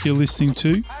track you're listening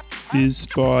to is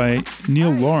by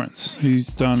Neil Lawrence, who's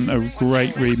done a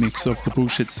great remix of the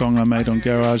Bullshit song I made on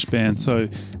GarageBand. So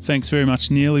thanks very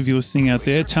much, Neil, if you're listening out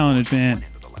there. Talented man.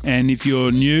 And if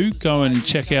you're new, go and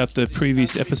check out the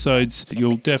previous episodes.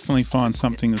 You'll definitely find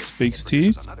something that speaks to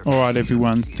you. All right,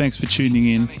 everyone. Thanks for tuning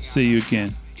in. See you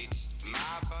again.